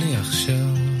טוב לי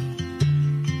עכשיו.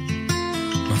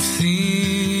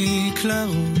 מפסיק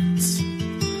לרוץ,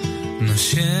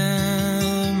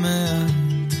 נושם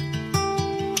מעט,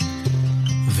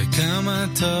 וכמה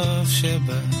טוב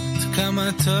שבת, כמה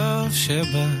טוב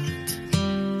שבת.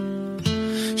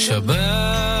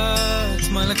 שבת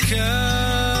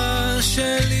מלכה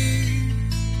שלי,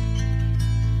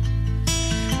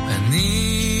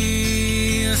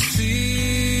 אני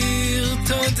אסיר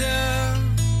תודה.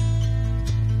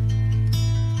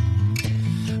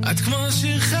 את כמו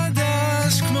שיר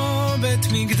חדש, כמו בית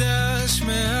מקדש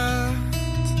מעט,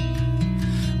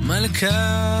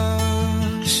 מלכה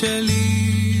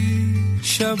שלי,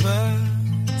 שבת.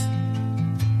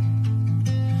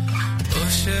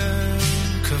 אושר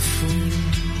כפול,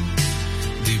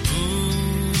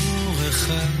 דיבור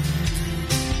אחד,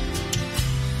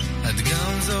 את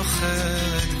גם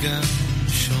זוכרת, גם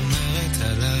שומרת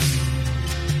עליי.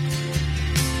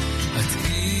 את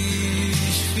אי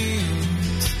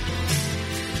שפיות,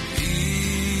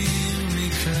 עיר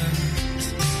מקלט,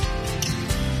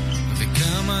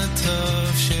 וכמה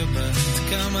טוב שבת,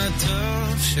 כמה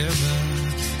טוב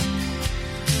שבת.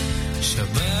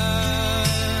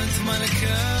 שבת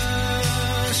מלכה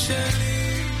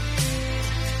שלי,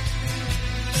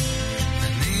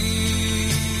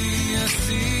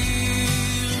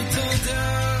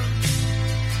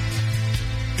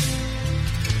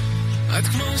 את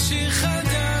כמו שיר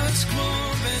חדש,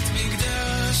 כמו בית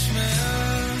מקדש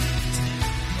מעט,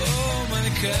 או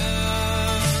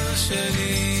מלכה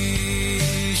שלי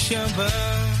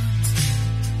שבת.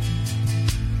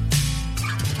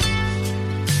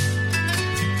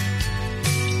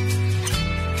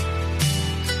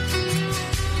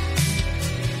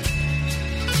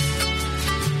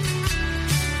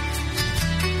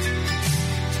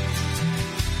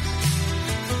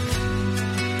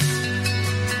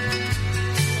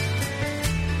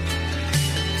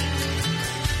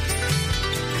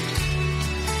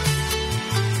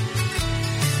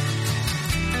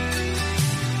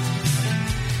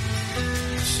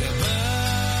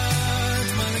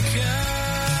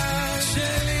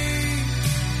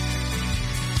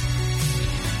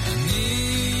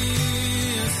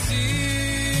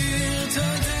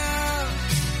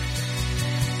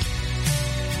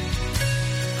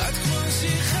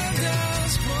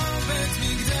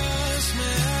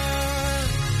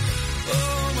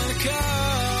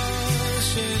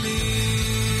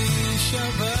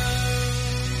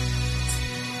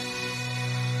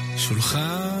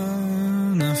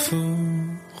 שולחן הפוך.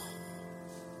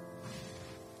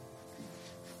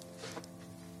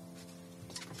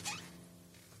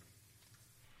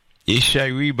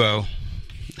 Yishai Rebo.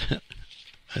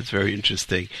 That's very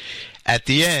interesting. At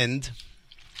the end,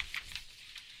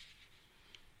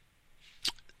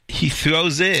 he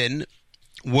throws in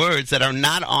words that are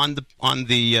not on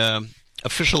the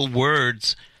official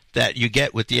words that you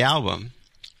get with the album.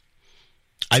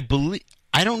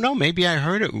 I don't know, maybe I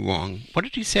heard it wrong. What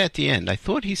did he say at the end? I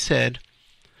thought he said,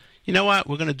 you know what,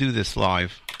 we're going to do this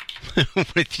live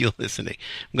with you listening.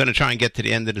 I'm going to try and get to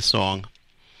the end of the song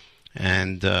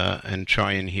and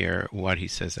try and hear what he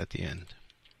says at the end.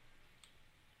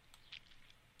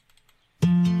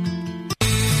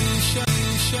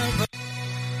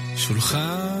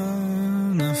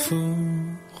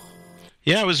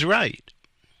 Yeah, I was right.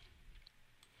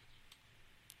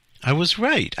 I was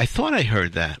right. I thought I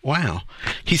heard that. Wow.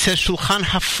 He says Shulchan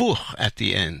Hafuch at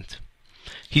the end.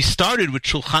 He started with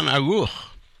Shulchan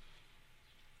Aruch.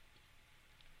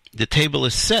 The table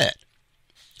is set.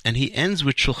 And he ends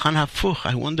with Shulchan Hafuch.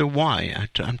 I wonder why.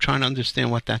 I'm trying to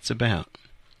understand what that's about.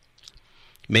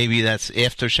 Maybe that's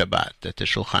after Shabbat, that the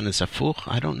Shulchan is Hafuch.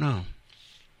 I don't know.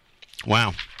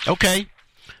 Wow. Okay.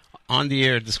 On the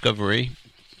air discovery.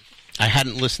 I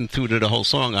hadn't listened through to the whole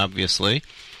song, obviously.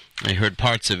 I heard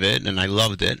parts of it, and I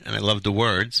loved it, and I loved the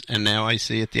words, and now I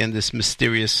see at the end this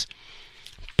mysterious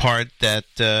part that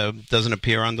doesn't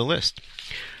appear on the list.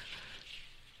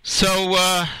 So,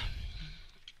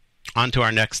 on to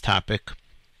our next topic.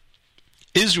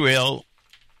 Israel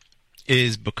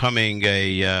is becoming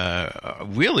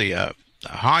really a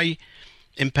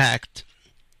high-impact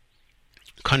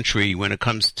country when it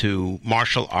comes to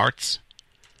martial arts.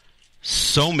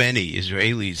 So many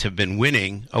Israelis have been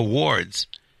winning awards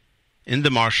in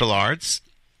the martial arts.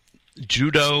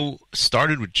 Judo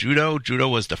started with judo. Judo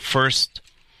was the first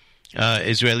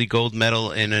Israeli gold medal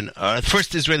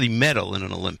first Israeli medal in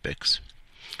an Olympics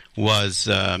was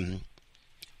in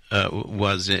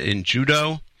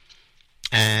judo,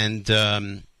 and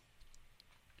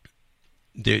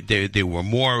there were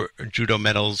more judo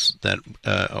medals that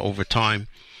over time.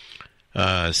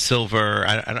 Silver.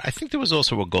 I think there was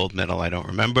also a gold medal. I don't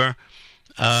remember.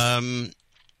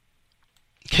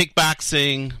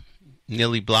 Kickboxing,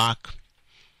 Nili Block,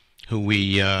 who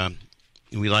we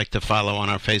like to follow on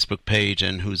our Facebook page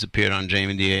and who's appeared on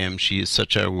JM in the AM. She is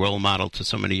such a role model to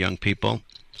so many young people.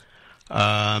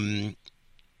 And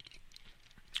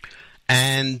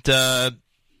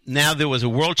now there was a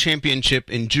world championship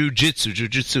in Jiu-Jitsu.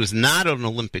 Jiu-Jitsu is not an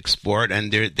Olympic sport,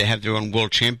 and they have their own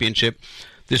world championship.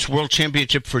 This world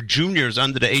championship for juniors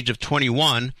under the age of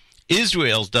 21,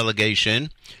 Israel's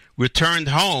delegation returned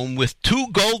home with 2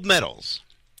 gold medals.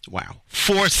 Wow.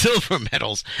 4 silver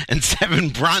medals and 7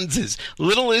 bronzes.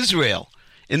 Little Israel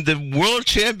in the world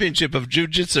championship of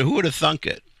Jiu-Jitsu. Who would have thunk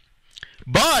it?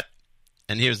 But,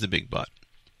 and here's the big but,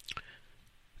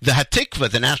 the Hatikva,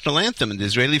 the national anthem, and the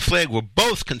Israeli flag were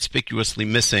both conspicuously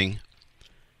missing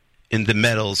in the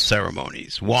medals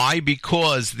ceremonies. Why?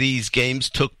 Because these games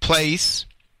took place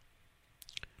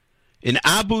in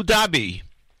Abu Dhabi,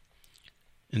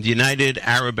 in the United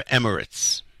Arab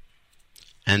Emirates.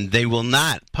 And they will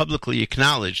not publicly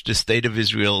acknowledge the state of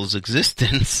Israel's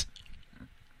existence.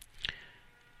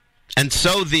 And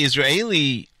so the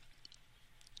Israeli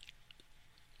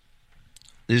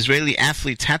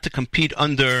athletes had to compete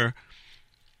under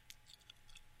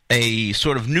a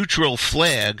sort of neutral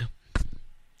flag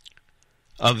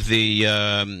of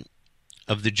the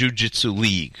Jiu-Jitsu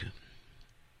League.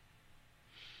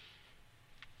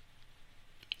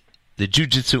 the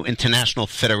Jiu-Jitsu International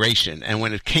Federation. And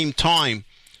when it came time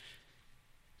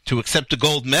to accept a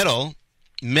gold medal,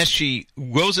 Meshi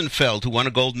Rosenfeld, who won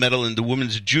a gold medal in the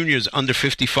women's juniors under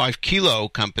 55 kilo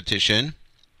competition,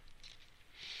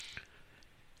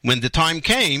 when the time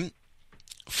came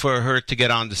for her to get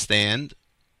on the stand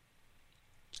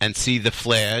and see the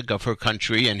flag of her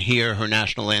country and hear her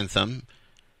national anthem,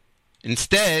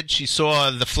 instead she saw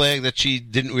the flag that she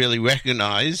didn't really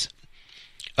recognize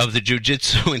of the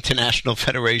Jiu-Jitsu International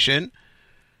Federation,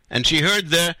 and she heard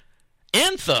the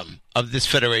anthem of this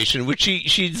federation, which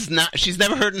she's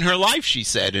never heard in her life, she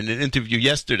said in an interview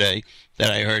yesterday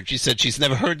that I heard. She said she's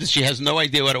never heard this. She has no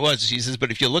idea what it was. She says, but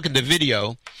if you look at the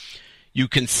video, you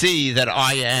can see that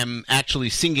I am actually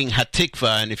singing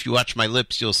Hatikva, and if you watch my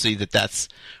lips, you'll see that that's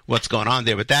what's going on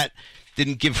there. But that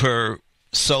didn't give her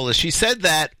solace. She said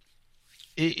that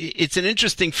it's an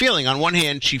interesting feeling. On one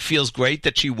hand, she feels great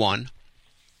that she won.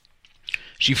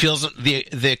 She feels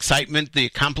the excitement, the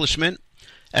accomplishment.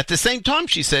 At the same time,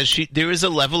 she says there is a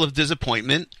level of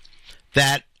disappointment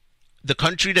that the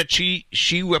country that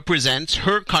she represents,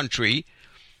 her country,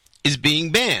 is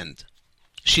being banned.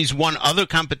 She's won other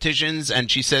competitions, and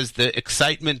she says the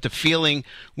excitement, the feeling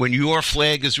when your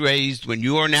flag is raised, when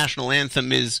your national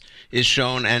anthem is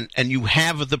shown, and you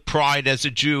have the pride as a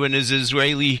Jew and as an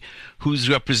Israeli who's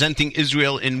representing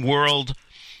Israel in world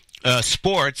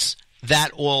sports,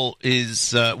 that all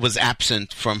was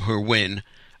absent from her win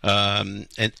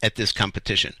at this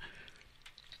competition.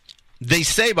 They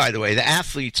say, by the way, the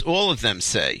athletes, all of them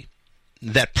say,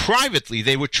 that privately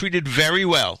they were treated very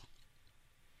well.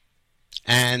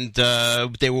 And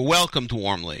they were welcomed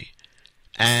warmly.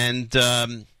 And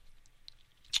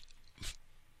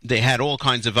they had all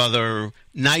kinds of other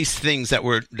nice things that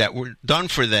were done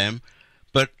for them.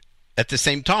 But at the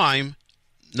same time,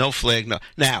 no flag, no.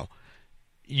 Now,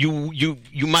 you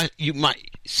might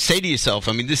say to yourself,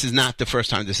 I mean, this is not the first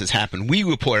time this has happened. We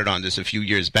reported on this a few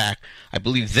years back. I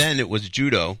believe then it was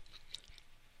judo.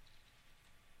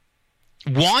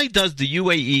 Why does the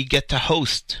UAE get to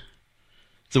host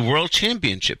the World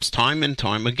Championships time and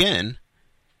time again,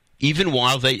 even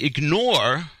while they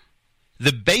ignore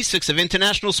the basics of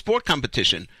international sport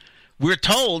competition? We're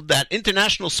told that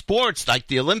international sports like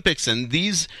the Olympics and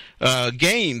these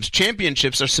games,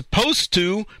 championships, are supposed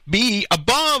to be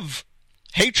above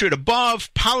hatred,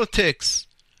 above politics.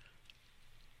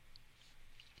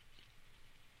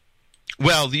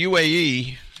 Well, the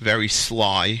UAE, very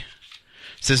sly,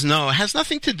 says no, it has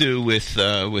nothing to do with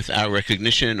our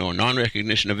recognition or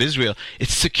non-recognition of Israel.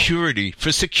 It's security.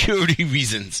 For security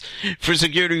reasons. For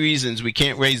security reasons, we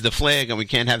can't raise the flag and we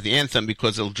can't have the anthem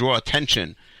because it'll draw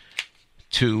attention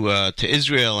to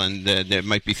Israel, and there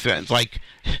might be threats.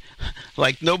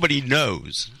 Like nobody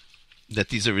knows that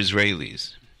these are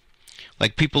Israelis.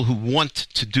 Like people who want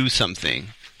to do something.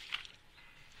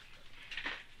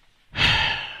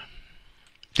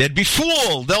 They'd be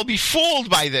fooled. They'll be fooled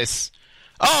by this.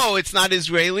 Oh, it's not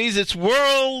Israelis, it's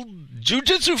World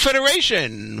Jiu-Jitsu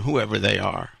Federation, whoever they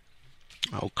are.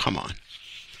 Oh, come on.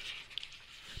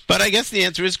 But I guess the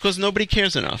answer is because nobody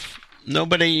cares enough.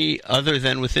 Nobody other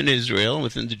than within Israel,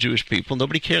 within the Jewish people,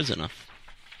 nobody cares enough.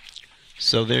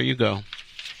 So there you go.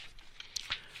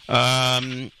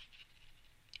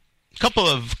 Couple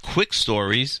of quick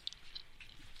stories.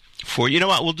 You know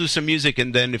what, we'll do some music,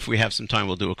 and then if we have some time,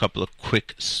 we'll do a couple of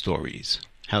quick stories.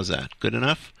 How's that? Good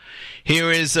enough? Here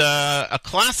is a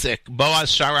classic, Boaz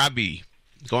Sharabi,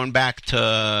 going back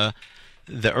to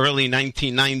the early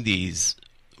 1990s,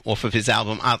 off of his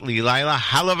album Atli Laila,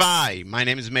 Halavai. My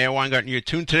name is Meir Weingarten. You're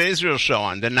tuned to the Israel Show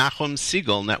on the Nachum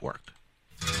Segal Network.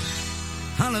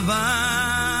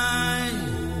 Halavai,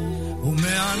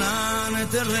 ume'anan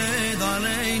tered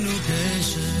aleinu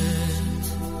keshet.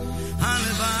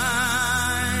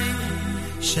 Halavai,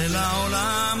 shel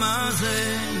ha'olam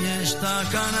hazeh yesh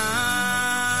takana.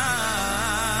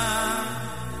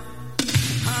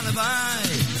 Halavai,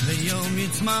 v'yom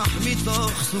yitzmach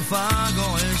mitoch sufa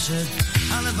go'eshet.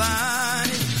 הלוואי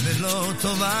ולא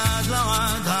טובת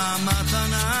לעד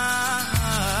המתנה.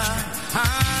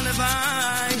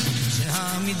 הלוואי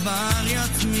שהמדבר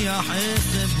יצמיח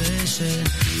עשב דשא.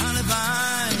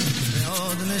 הלוואי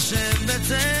ועוד נשב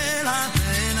בצל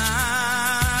התאנה.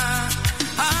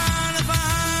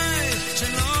 הלוואי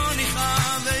שלא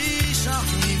נכאב ואיש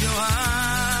אחיו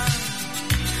יאהב.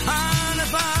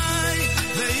 הלוואי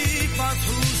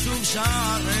ויפתחו שוב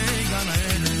שערי גן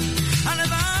עדן.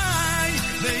 הלוואי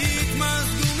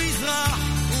ויתמזגו מזרח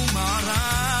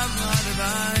ומערב.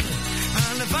 הלוואי,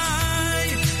 הלוואי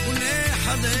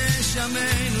ונחדש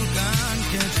ימינו כאן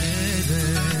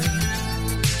כתדר.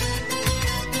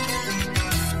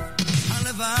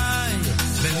 הלוואי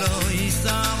ולא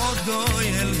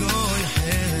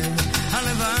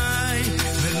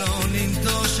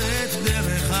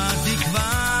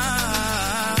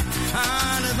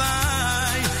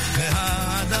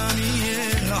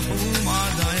יחום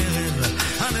עד הערב,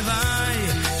 הלוואי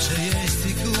שיש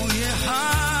סיכוי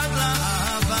אחד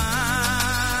לאהבה,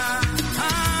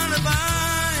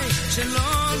 הלוואי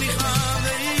שלא נכאב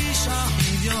ואיש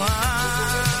אחיו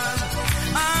יאהב,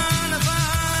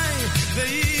 הלוואי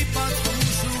ויפתחו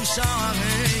שוב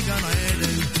שערי גן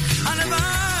עדן,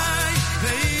 הלוואי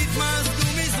ויתמזגו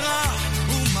מזרח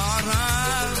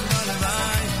ומערב,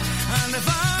 הלוואי,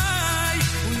 הלוואי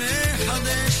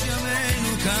ונחדש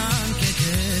ימינו כאן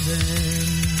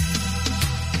כקדם.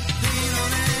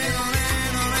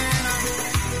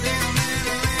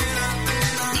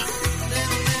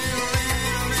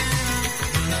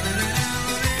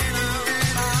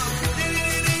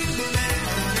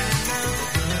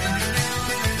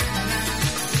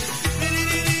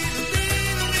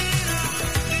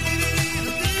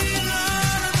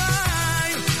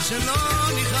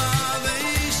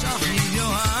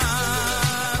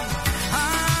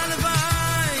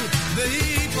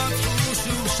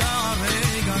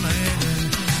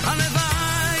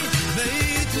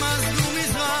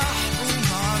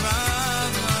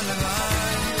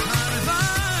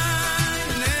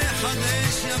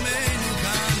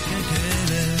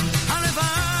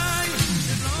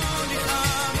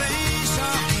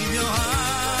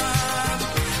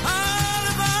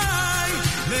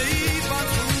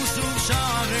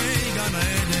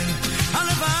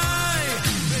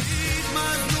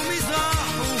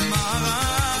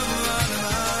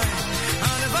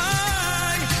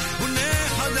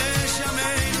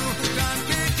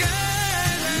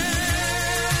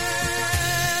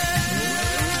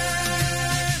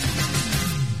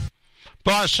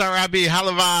 Sharabi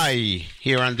Halavai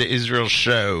here on the Israel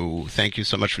Show. Thank you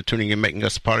so much for tuning in, making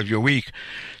us part of your week.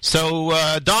 So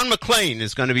Don McLean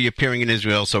is going to be appearing in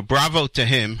Israel, so bravo to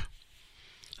him.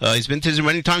 He's been to Israel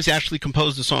many times. He actually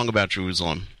composed a song about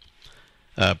Jerusalem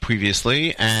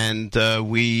previously, and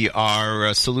we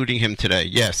are saluting him today.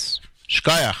 Yes,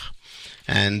 Shkayach.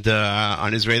 And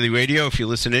on Israeli radio, if you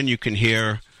listen in, you can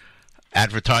hear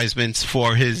advertisements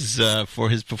for his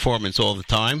performance all the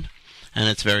time. And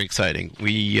it's very exciting.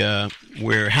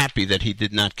 We're happy that he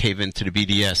did not cave into the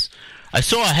BDS. I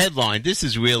saw a headline. This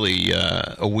is really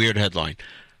a weird headline.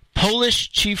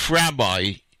 Polish chief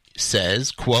rabbi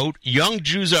says, quote, young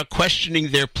Jews are questioning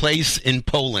their place in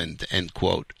Poland, end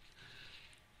quote.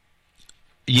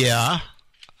 Yeah.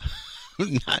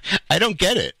 I don't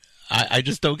get it. I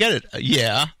just don't get it.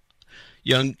 Yeah.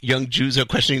 Young Jews are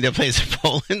questioning their place in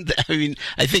Poland. I mean,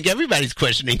 I think everybody's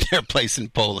questioning their place in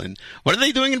Poland. What are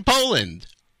they doing in Poland?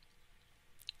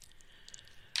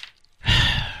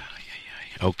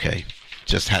 Okay,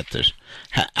 just had to.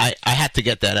 I had to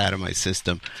get that out of my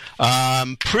system.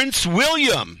 Prince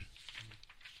William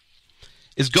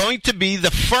is going to be the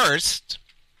first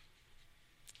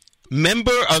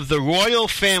member of the royal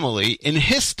family in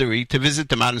history to visit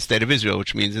the modern state of Israel,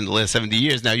 which means in the last 70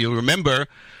 years. Now, you'll remember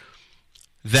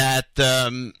that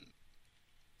the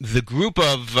group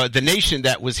of the nation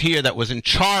that was here, that was in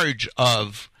charge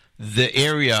of the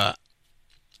area,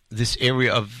 this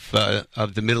area of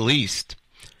the Middle East,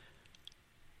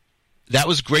 that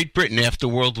was Great Britain after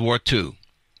World War II.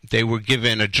 They were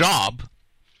given a job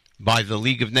by the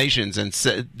League of Nations, and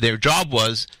their job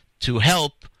was to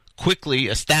help quickly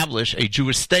establish a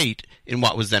Jewish state in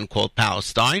what was then called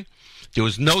Palestine. There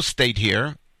was no state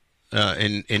here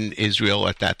in Israel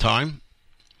at that time.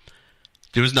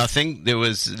 There was nothing. There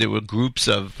were groups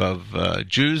of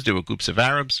Jews. There were groups of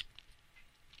Arabs.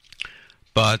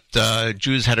 But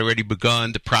Jews had already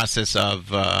begun the process of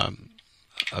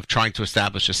trying to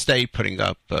establish a state, putting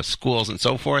up schools and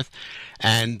so forth.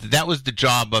 And that was the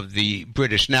job of the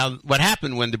British. Now, what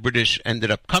happened when the British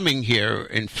ended up coming here,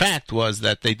 in fact, was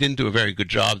that they didn't do a very good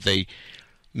job. They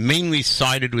mainly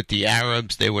sided with the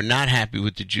Arabs. They were not happy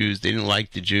with the Jews. They didn't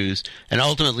like the Jews. And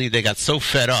ultimately, they got so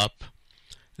fed up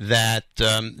that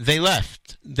they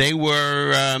left. They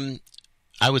were,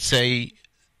 I would say,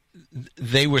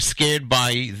 they were scared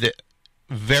by the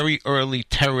very early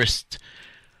terrorist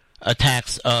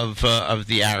attacks of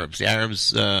the Arabs. The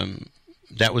Arabs,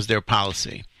 that was their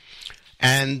policy.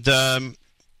 And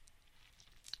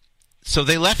so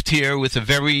they left here with a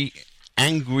very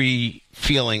angry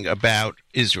feeling about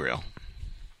Israel.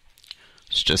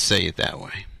 Let's just say it that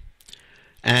way.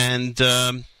 And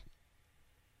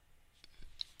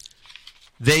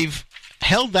they've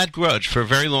held that grudge for a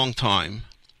very long time,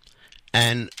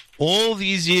 and all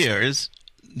these years,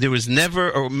 there was never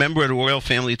a member of the royal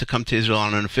family to come to Israel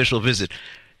on an official visit.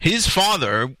 His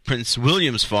father, Prince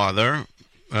William's father,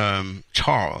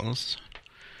 Charles,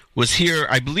 was here,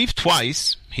 I believe,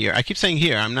 twice. Here, I keep saying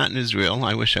here. I'm not in Israel.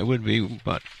 I wish I would be,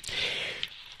 but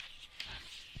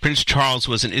Prince Charles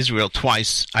was in Israel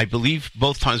twice. I believe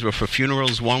both times were for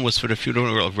funerals. One was for the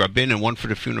funeral of Rabin and one for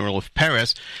the funeral of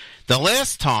Peres. The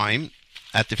last time,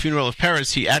 at the funeral of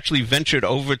Peres, he actually ventured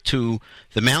over to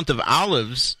the Mount of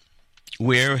Olives,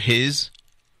 where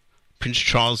Prince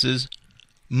Charles's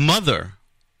mother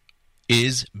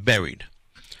is buried.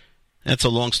 That's a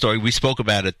long story. We spoke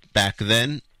about it back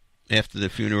then, after the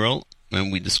funeral,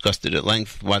 and we discussed it at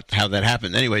length, how that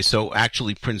happened. Anyway, so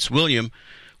actually Prince William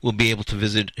will be able to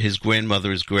visit his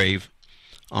grandmother's grave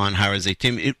on Har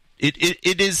HaZeitim.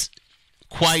 It is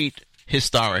quite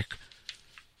historic,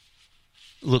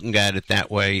 looking at it that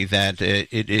way, that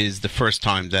it is the first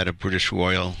time that a British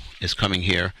royal is coming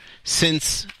here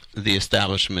since the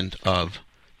establishment of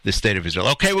the State of Israel.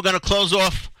 Okay, we're going to close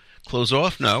off. Close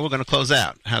off? No, we're going to close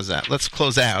out. How's that? Let's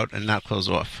close out and not close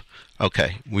off.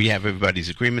 Okay, we have everybody's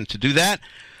agreement to do that.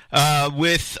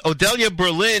 With Odelia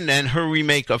Berlin and her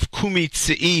remake of Kumi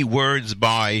Tzei, words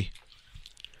by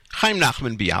Chaim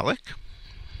Nachman Bialik,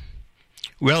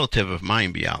 relative of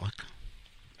Mayim Bialik,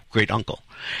 great uncle,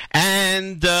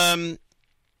 and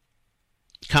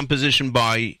composition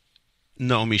by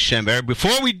Naomi Shember.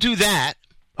 Before we do that,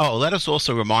 let us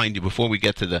also remind you, before we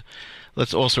get to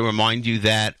let's also remind you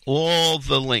that all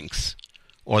the links,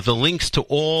 or the links to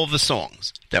all the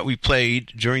songs that we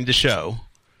played during the show,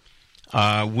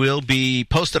 will be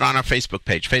posted on our Facebook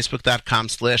page,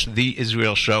 facebook.com/The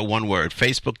Israel Show, one word,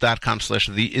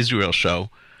 facebook.com/The Israel Show,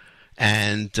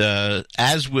 and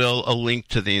as will a link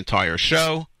to the entire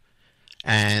show,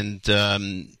 and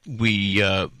we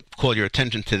call your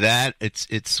attention to that.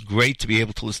 It's great to be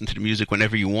able to listen to the music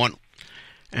whenever you want,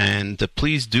 and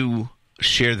please do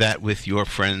share that with your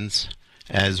friends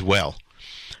as well.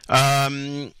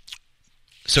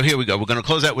 So here we go. We're going to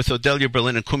close out with Odelia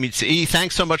Berlin and Kumi Tzei.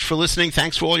 Thanks so much for listening.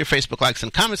 Thanks for all your Facebook likes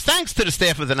and comments. Thanks to the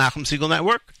staff of the Nachum Segal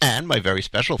Network. And my very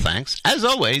special thanks, as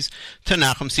always, to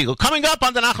Nachum Segal. Coming up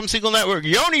on the Nachum Segal Network,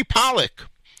 Yoni Pollack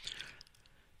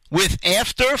with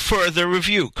After Further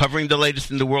Review, covering the latest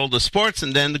in the world of sports,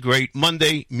 and then the great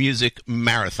Monday Music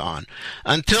Marathon.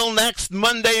 Until next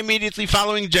Monday, immediately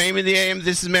following JM in the AM,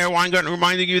 this is Meir Weingarten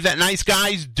reminding you that nice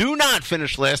guys do not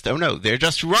finish last. Oh no, they're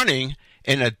just running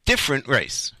in a different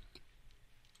race.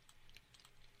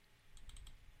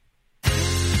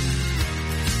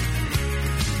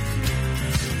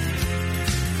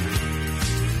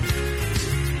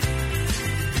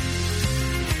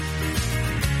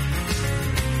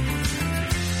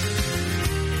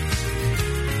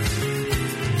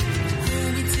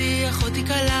 אחותי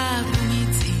קלה,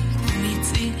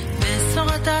 קומיצי,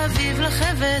 בשורת האביב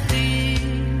לחבטי.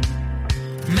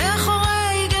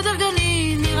 מאחורי גדר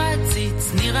גני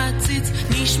נראה ציץ,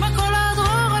 נשמע כל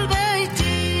הדרור על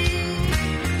ביתי.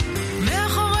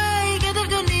 מאחורי גדר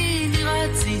גני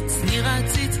נראה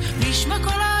ציץ, נשמע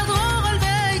כל הדרור על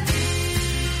ביתי.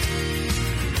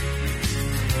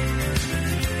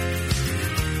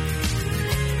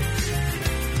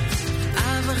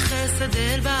 אבל חסד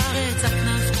אל בארץ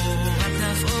הכנף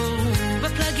אור,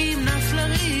 ובפלגים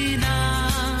נפלרינה.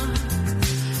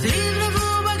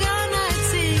 לבלבו בגן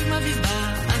העצים, אביב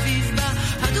בא,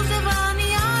 הדובדבן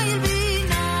יעיל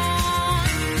בינה.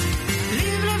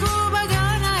 לבלבו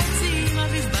בגן העצים,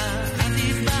 אביב בא,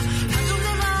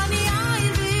 הדובדבן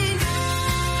יעיל בינה.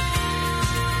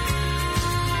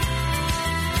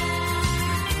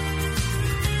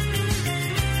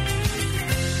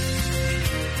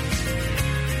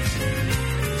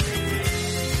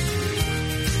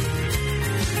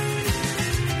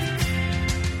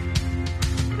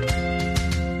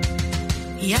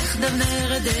 יחדיו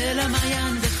נרד אל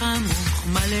המעיין וחמוך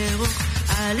מלא רוח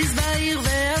עליז בעיר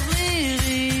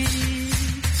ואוורירי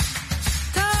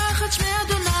תחת שמי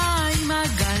אדוני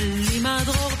מעגל עם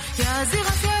הדרור יזיר